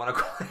is what I'm going to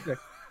call it.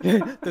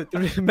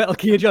 the Metal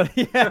Gear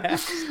Johnny, yeah.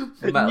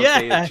 Metal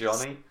Gear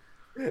Johnny.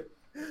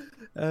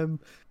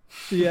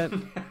 Yeah.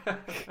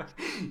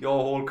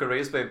 Your whole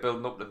career's been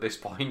building up to this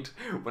point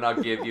when I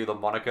gave you the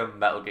moniker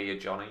Metal Gear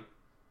Johnny.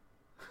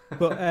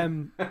 But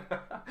can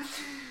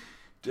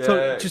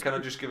I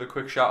just give a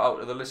quick shout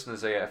out to the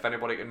listeners here? If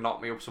anybody can knock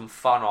me up some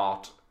fan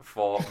art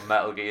for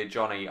Metal Gear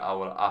Johnny, I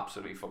will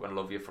absolutely fucking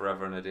love you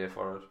forever and a day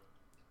for it.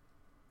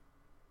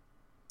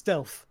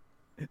 Stealth,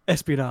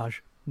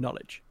 espionage,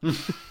 knowledge.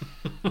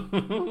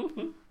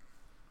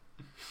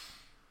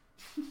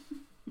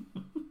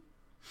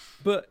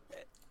 But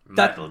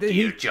Metal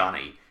Gear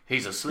Johnny,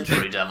 he's a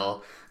slippery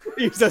devil.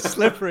 He's a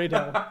slippery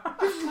devil.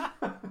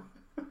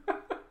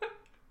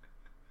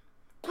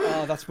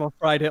 Oh, that's my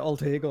Friday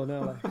alter ego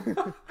now.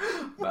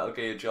 Metal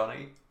Gear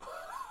Johnny.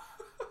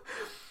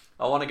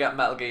 I want to get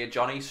Metal Gear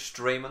Johnny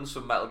streaming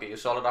some Metal Gear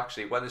Solid.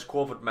 Actually, when this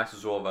COVID mess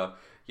is over,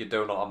 you're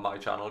doing it on my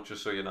channel,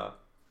 just so you know.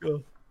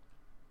 Cool.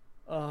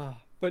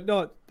 But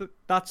no,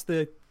 that's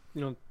the,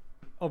 you know,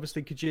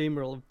 obviously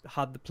Kojima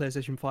had the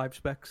PlayStation 5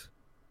 specs,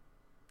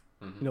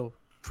 you know,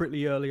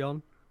 pretty early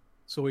on.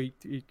 So he,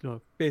 you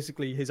know,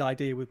 basically his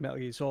idea with Metal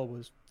Gear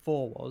Solid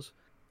 4 was,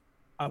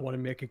 I want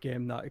to make a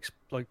game that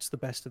exploits the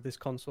best of this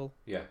console.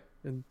 Yeah.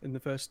 In the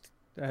first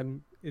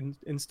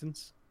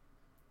instance,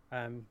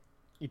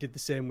 he did the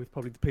same with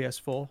probably the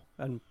PS4,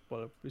 and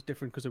well, it was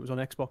different because it was on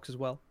Xbox as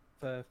well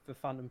for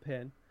Phantom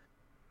Pain.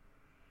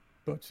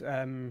 But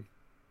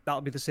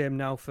that'll be the same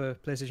now for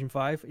PlayStation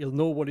 5. He'll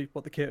know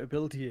what the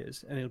capability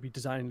is, and he'll be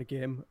designing the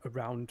game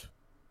around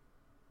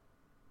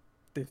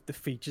the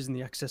features and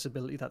the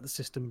accessibility that the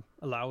system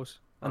allows,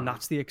 and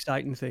that's the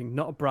exciting thing,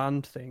 not a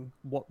brand thing.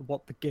 What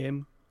the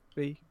game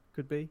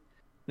could be.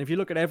 And if you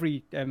look at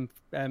every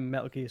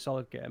Metal Gear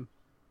Solid game,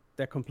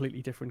 they're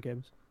completely different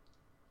games.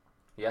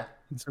 Yeah.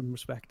 In some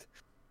respect.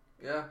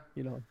 Yeah.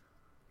 You know.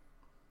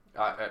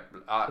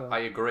 I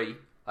agree.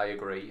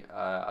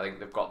 I think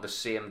they've got the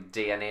same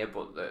DNA,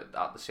 but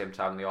at the same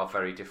time they are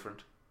very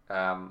different.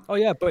 Oh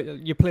yeah, but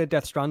you play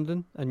Death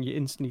Stranding and you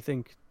instantly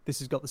think this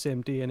has got the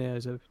same DNA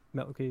as a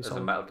Metal Gear Solid.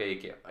 As a Metal Gear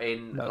game.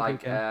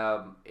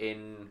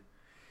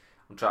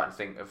 I'm trying to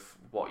think of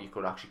what you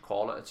could actually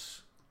call it.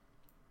 It's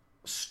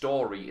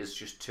story is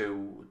just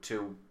too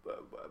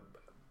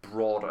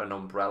broad an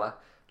umbrella.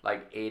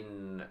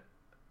 In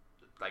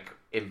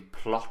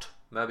plot,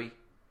 maybe.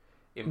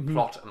 In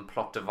plot and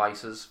plot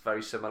devices,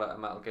 very similar to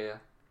Metal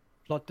Gear.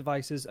 Plot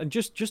devices and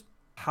just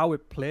how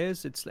it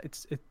plays.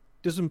 It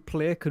doesn't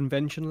play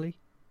conventionally.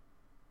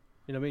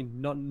 You know what I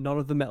mean? None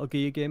of the Metal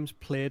Gear games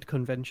played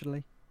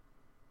conventionally.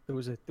 There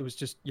was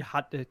just, you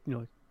had to,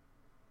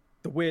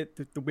 the way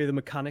the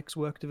mechanics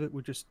worked of it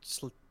were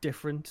just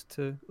different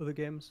to other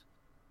games.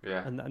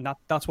 Yeah. And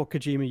that's what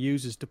Kojima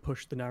uses to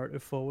push the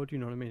narrative forward. You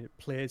know what I mean?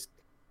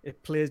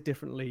 It plays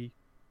differently,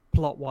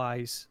 plot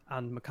wise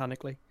and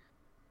mechanically.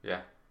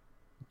 Yeah.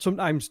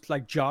 Sometimes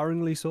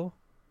jarringly so,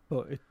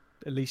 but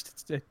at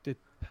least it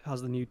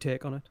has the new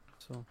take on it.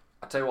 So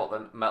I'll tell you what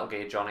then, Metal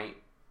Gear Johnny,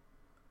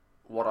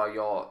 what are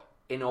your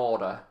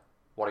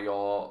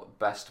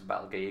best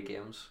Metal Gear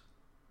games?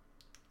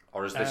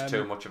 Or is this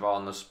too much of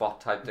on the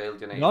spot type deal?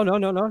 Do you need? No.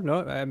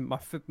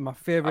 My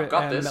favorite. I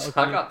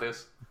got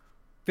this.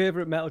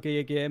 Favorite Metal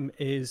Gear game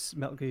is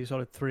Metal Gear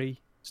Solid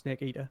 3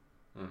 Snake Eater.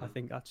 Mm-hmm. I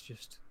think that's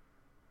just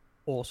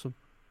awesome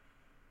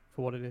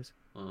for what it is.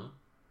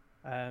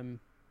 Mm-hmm.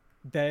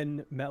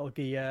 Then Metal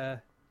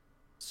Gear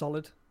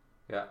Solid.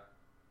 Yeah.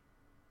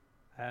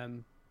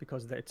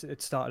 Because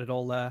it started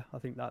all there. I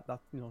think that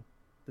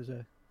there's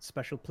a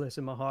special place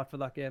in my heart for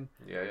that game.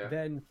 Yeah.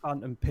 Then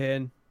Phantom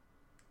Pain.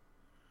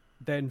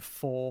 Then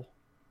 4.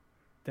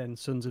 Then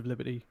Sons of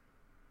Liberty.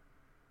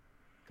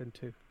 Then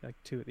 2,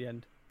 2 at the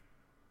end.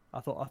 I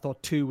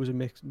thought 2 was a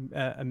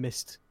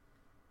missed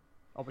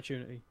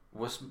opportunity.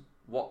 Was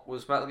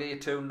Metal Gear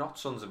 2 not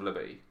Sons of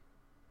Liberty?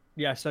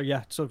 Yeah, so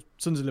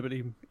Sons of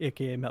Liberty,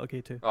 aka Metal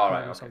Gear 2. All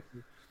right, okay.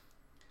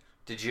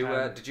 Did you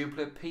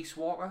play Peace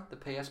Walker, the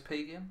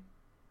PSP game?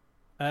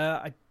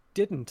 I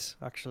didn't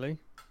actually.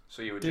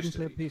 So you didn't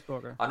play Peace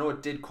Walker. I know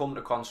it did come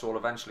to console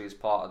eventually as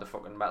part of the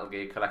fucking Metal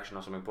Gear collection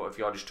or something. But if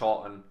you're just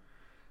talking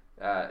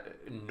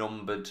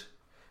numbered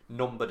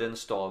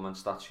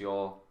installments, that's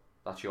your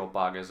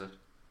bag, is it?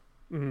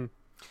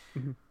 Mm-hmm.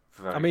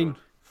 Mm-hmm. I mean,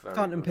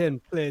 Phantom Pain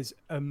plays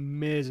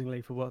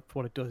amazingly for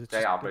what it does.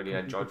 I really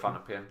enjoyed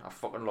Phantom Pain. I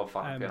fucking love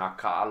Phantom Pain.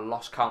 I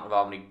lost count of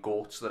how many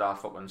goats that I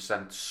fucking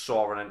sent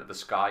soaring into the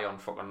sky on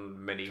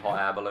fucking mini hot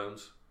air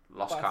balloons.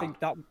 Lost count. I think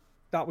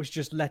that was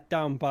just let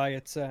down by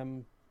its.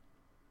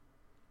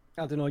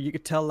 I don't know. You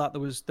could tell that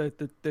there was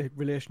the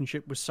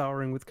relationship was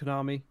souring with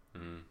Konami,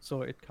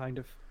 so it kind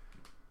of.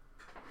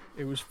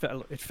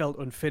 It felt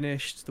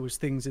unfinished. There was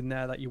things in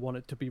there that you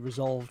wanted to be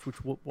resolved, which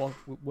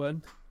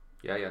weren't.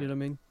 Yeah. You know what I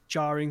mean?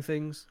 Jarring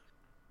things.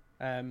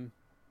 So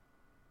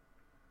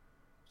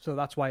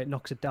that's why it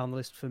knocks it down the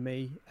list for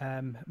me.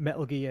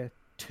 Metal Gear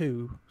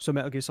 2, so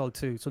Metal Gear Solid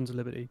 2, Sons of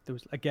Liberty. There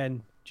was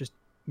again just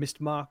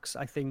missed marks.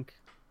 I think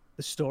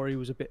the story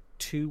was a bit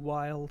too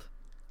wild.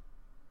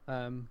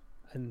 And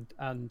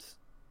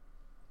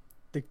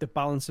the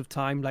balance of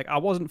time. I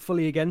wasn't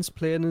fully against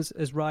playing as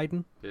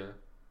Raiden. Yeah.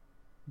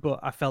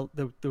 But I felt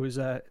there was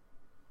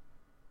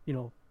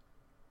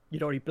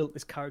you'd already built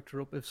this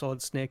character up of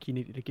Solid Snake. You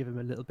needed to give him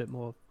a little bit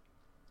more,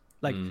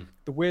 the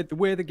way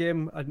the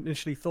game I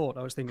initially thought.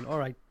 I was thinking, all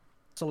right,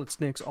 Solid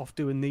Snake's off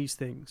doing these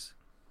things,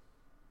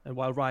 and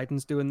while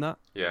Raiden's doing that.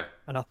 Yeah.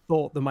 And I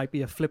thought there might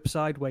be a flip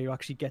side where you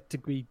actually get to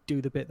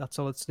do the bit that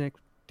Solid Snake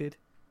did.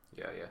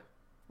 Yeah.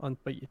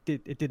 But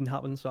it didn't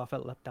happen, so I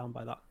felt let down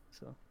by that.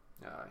 So.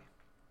 Aye.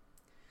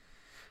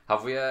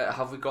 Have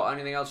we got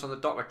anything else on the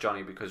docket,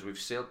 Johnny? Because we've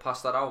sailed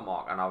past that hour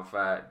mark, and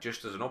I've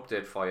just as an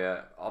update for you.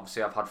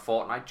 Obviously, I've had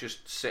Fortnite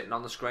just sitting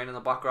on the screen in the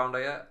background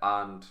here,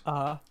 and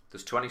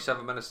there's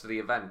 27 minutes to the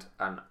event,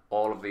 and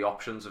all of the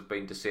options have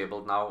been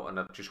disabled now, and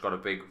I've just got a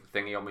big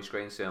thingy on my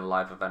screen saying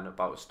live event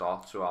about to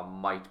start. So I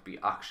might be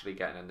actually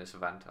getting in this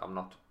event. I'm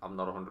not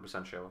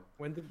 100% sure.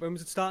 When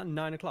was it starting?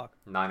 9 o'clock.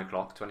 9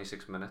 o'clock,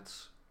 26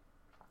 minutes.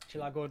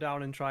 Shall I go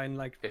down and try and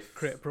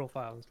create a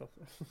profile and stuff?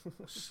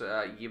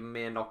 So, you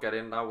may not get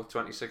in now with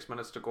 26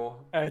 minutes to go.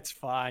 It's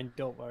fine,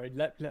 don't worry.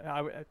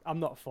 I'm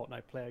not a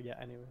Fortnite player yet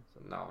anyway. So.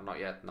 No, not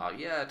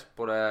yet.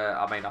 But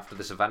I mean, after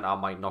this event, I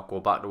might not go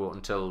back to it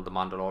until the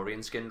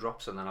Mandalorian skin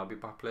drops, and then I'll be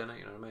back playing it.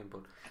 You know what I mean?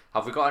 But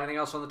have we got anything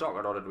else on the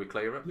docket, or did we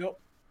clear it?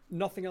 Nope,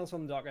 nothing else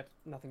on the docket.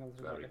 Nothing else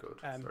on the docket.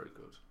 Very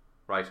good.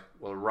 Right,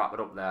 we'll wrap it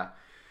up there.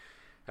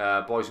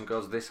 Boys and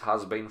girls, this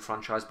has been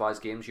Franchise Buys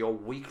Games, your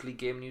weekly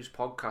game news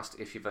podcast.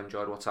 If you've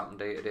enjoyed what's happened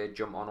day to day,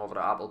 jump on over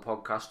to Apple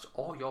Podcasts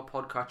or your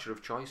podcatcher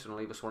of choice and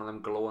leave us one of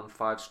them glowing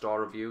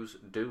 5-star reviews.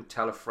 Do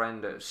tell a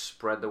friend,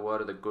 spread the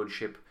word of the good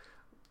ship,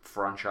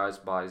 Franchise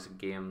Buys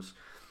Games.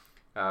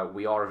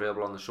 We are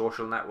available on the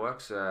social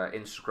networks,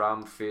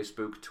 Instagram,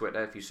 Facebook,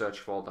 Twitter. If you search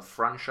for The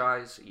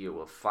Franchise, you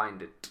will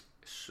find it.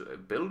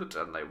 Build it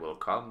and they will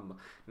come.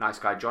 Nice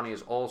Guy Johnny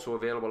is also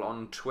available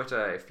on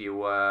Twitter if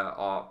you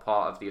are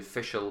part of the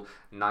official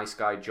Nice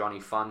Guy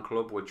Johnny fan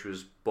club, which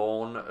was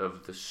born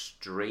of the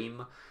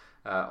stream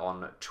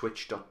on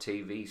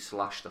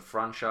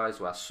twitch.tv/thefranchise,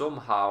 where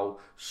somehow,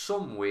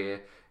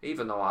 somewhere,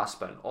 even though I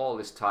spent all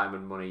this time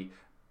and money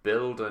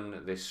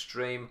building this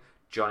stream,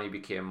 Johnny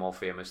became more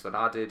famous than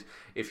I did.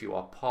 If you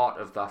are part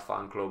of that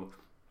fan club,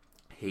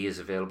 he is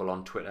available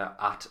on Twitter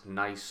at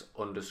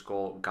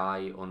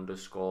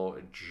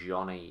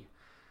nice_guy_Johnny.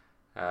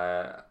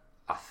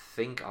 I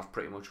think I've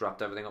pretty much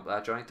wrapped everything up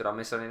there, Johnny. Did I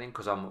miss anything?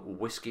 Because I'm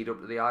whiskeyed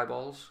up to the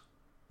eyeballs.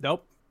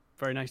 Nope.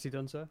 Very nicely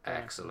done, sir.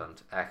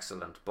 Excellent,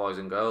 excellent. Boys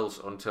and girls,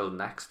 until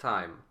next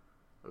time,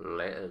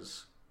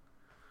 laters.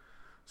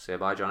 Say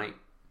bye, Johnny.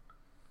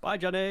 Bye,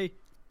 Johnny.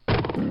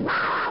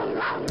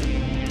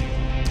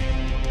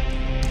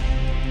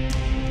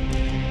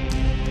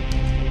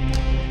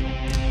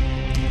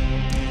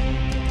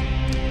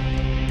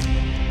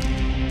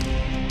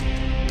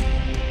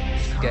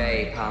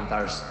 Gay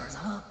Panthers.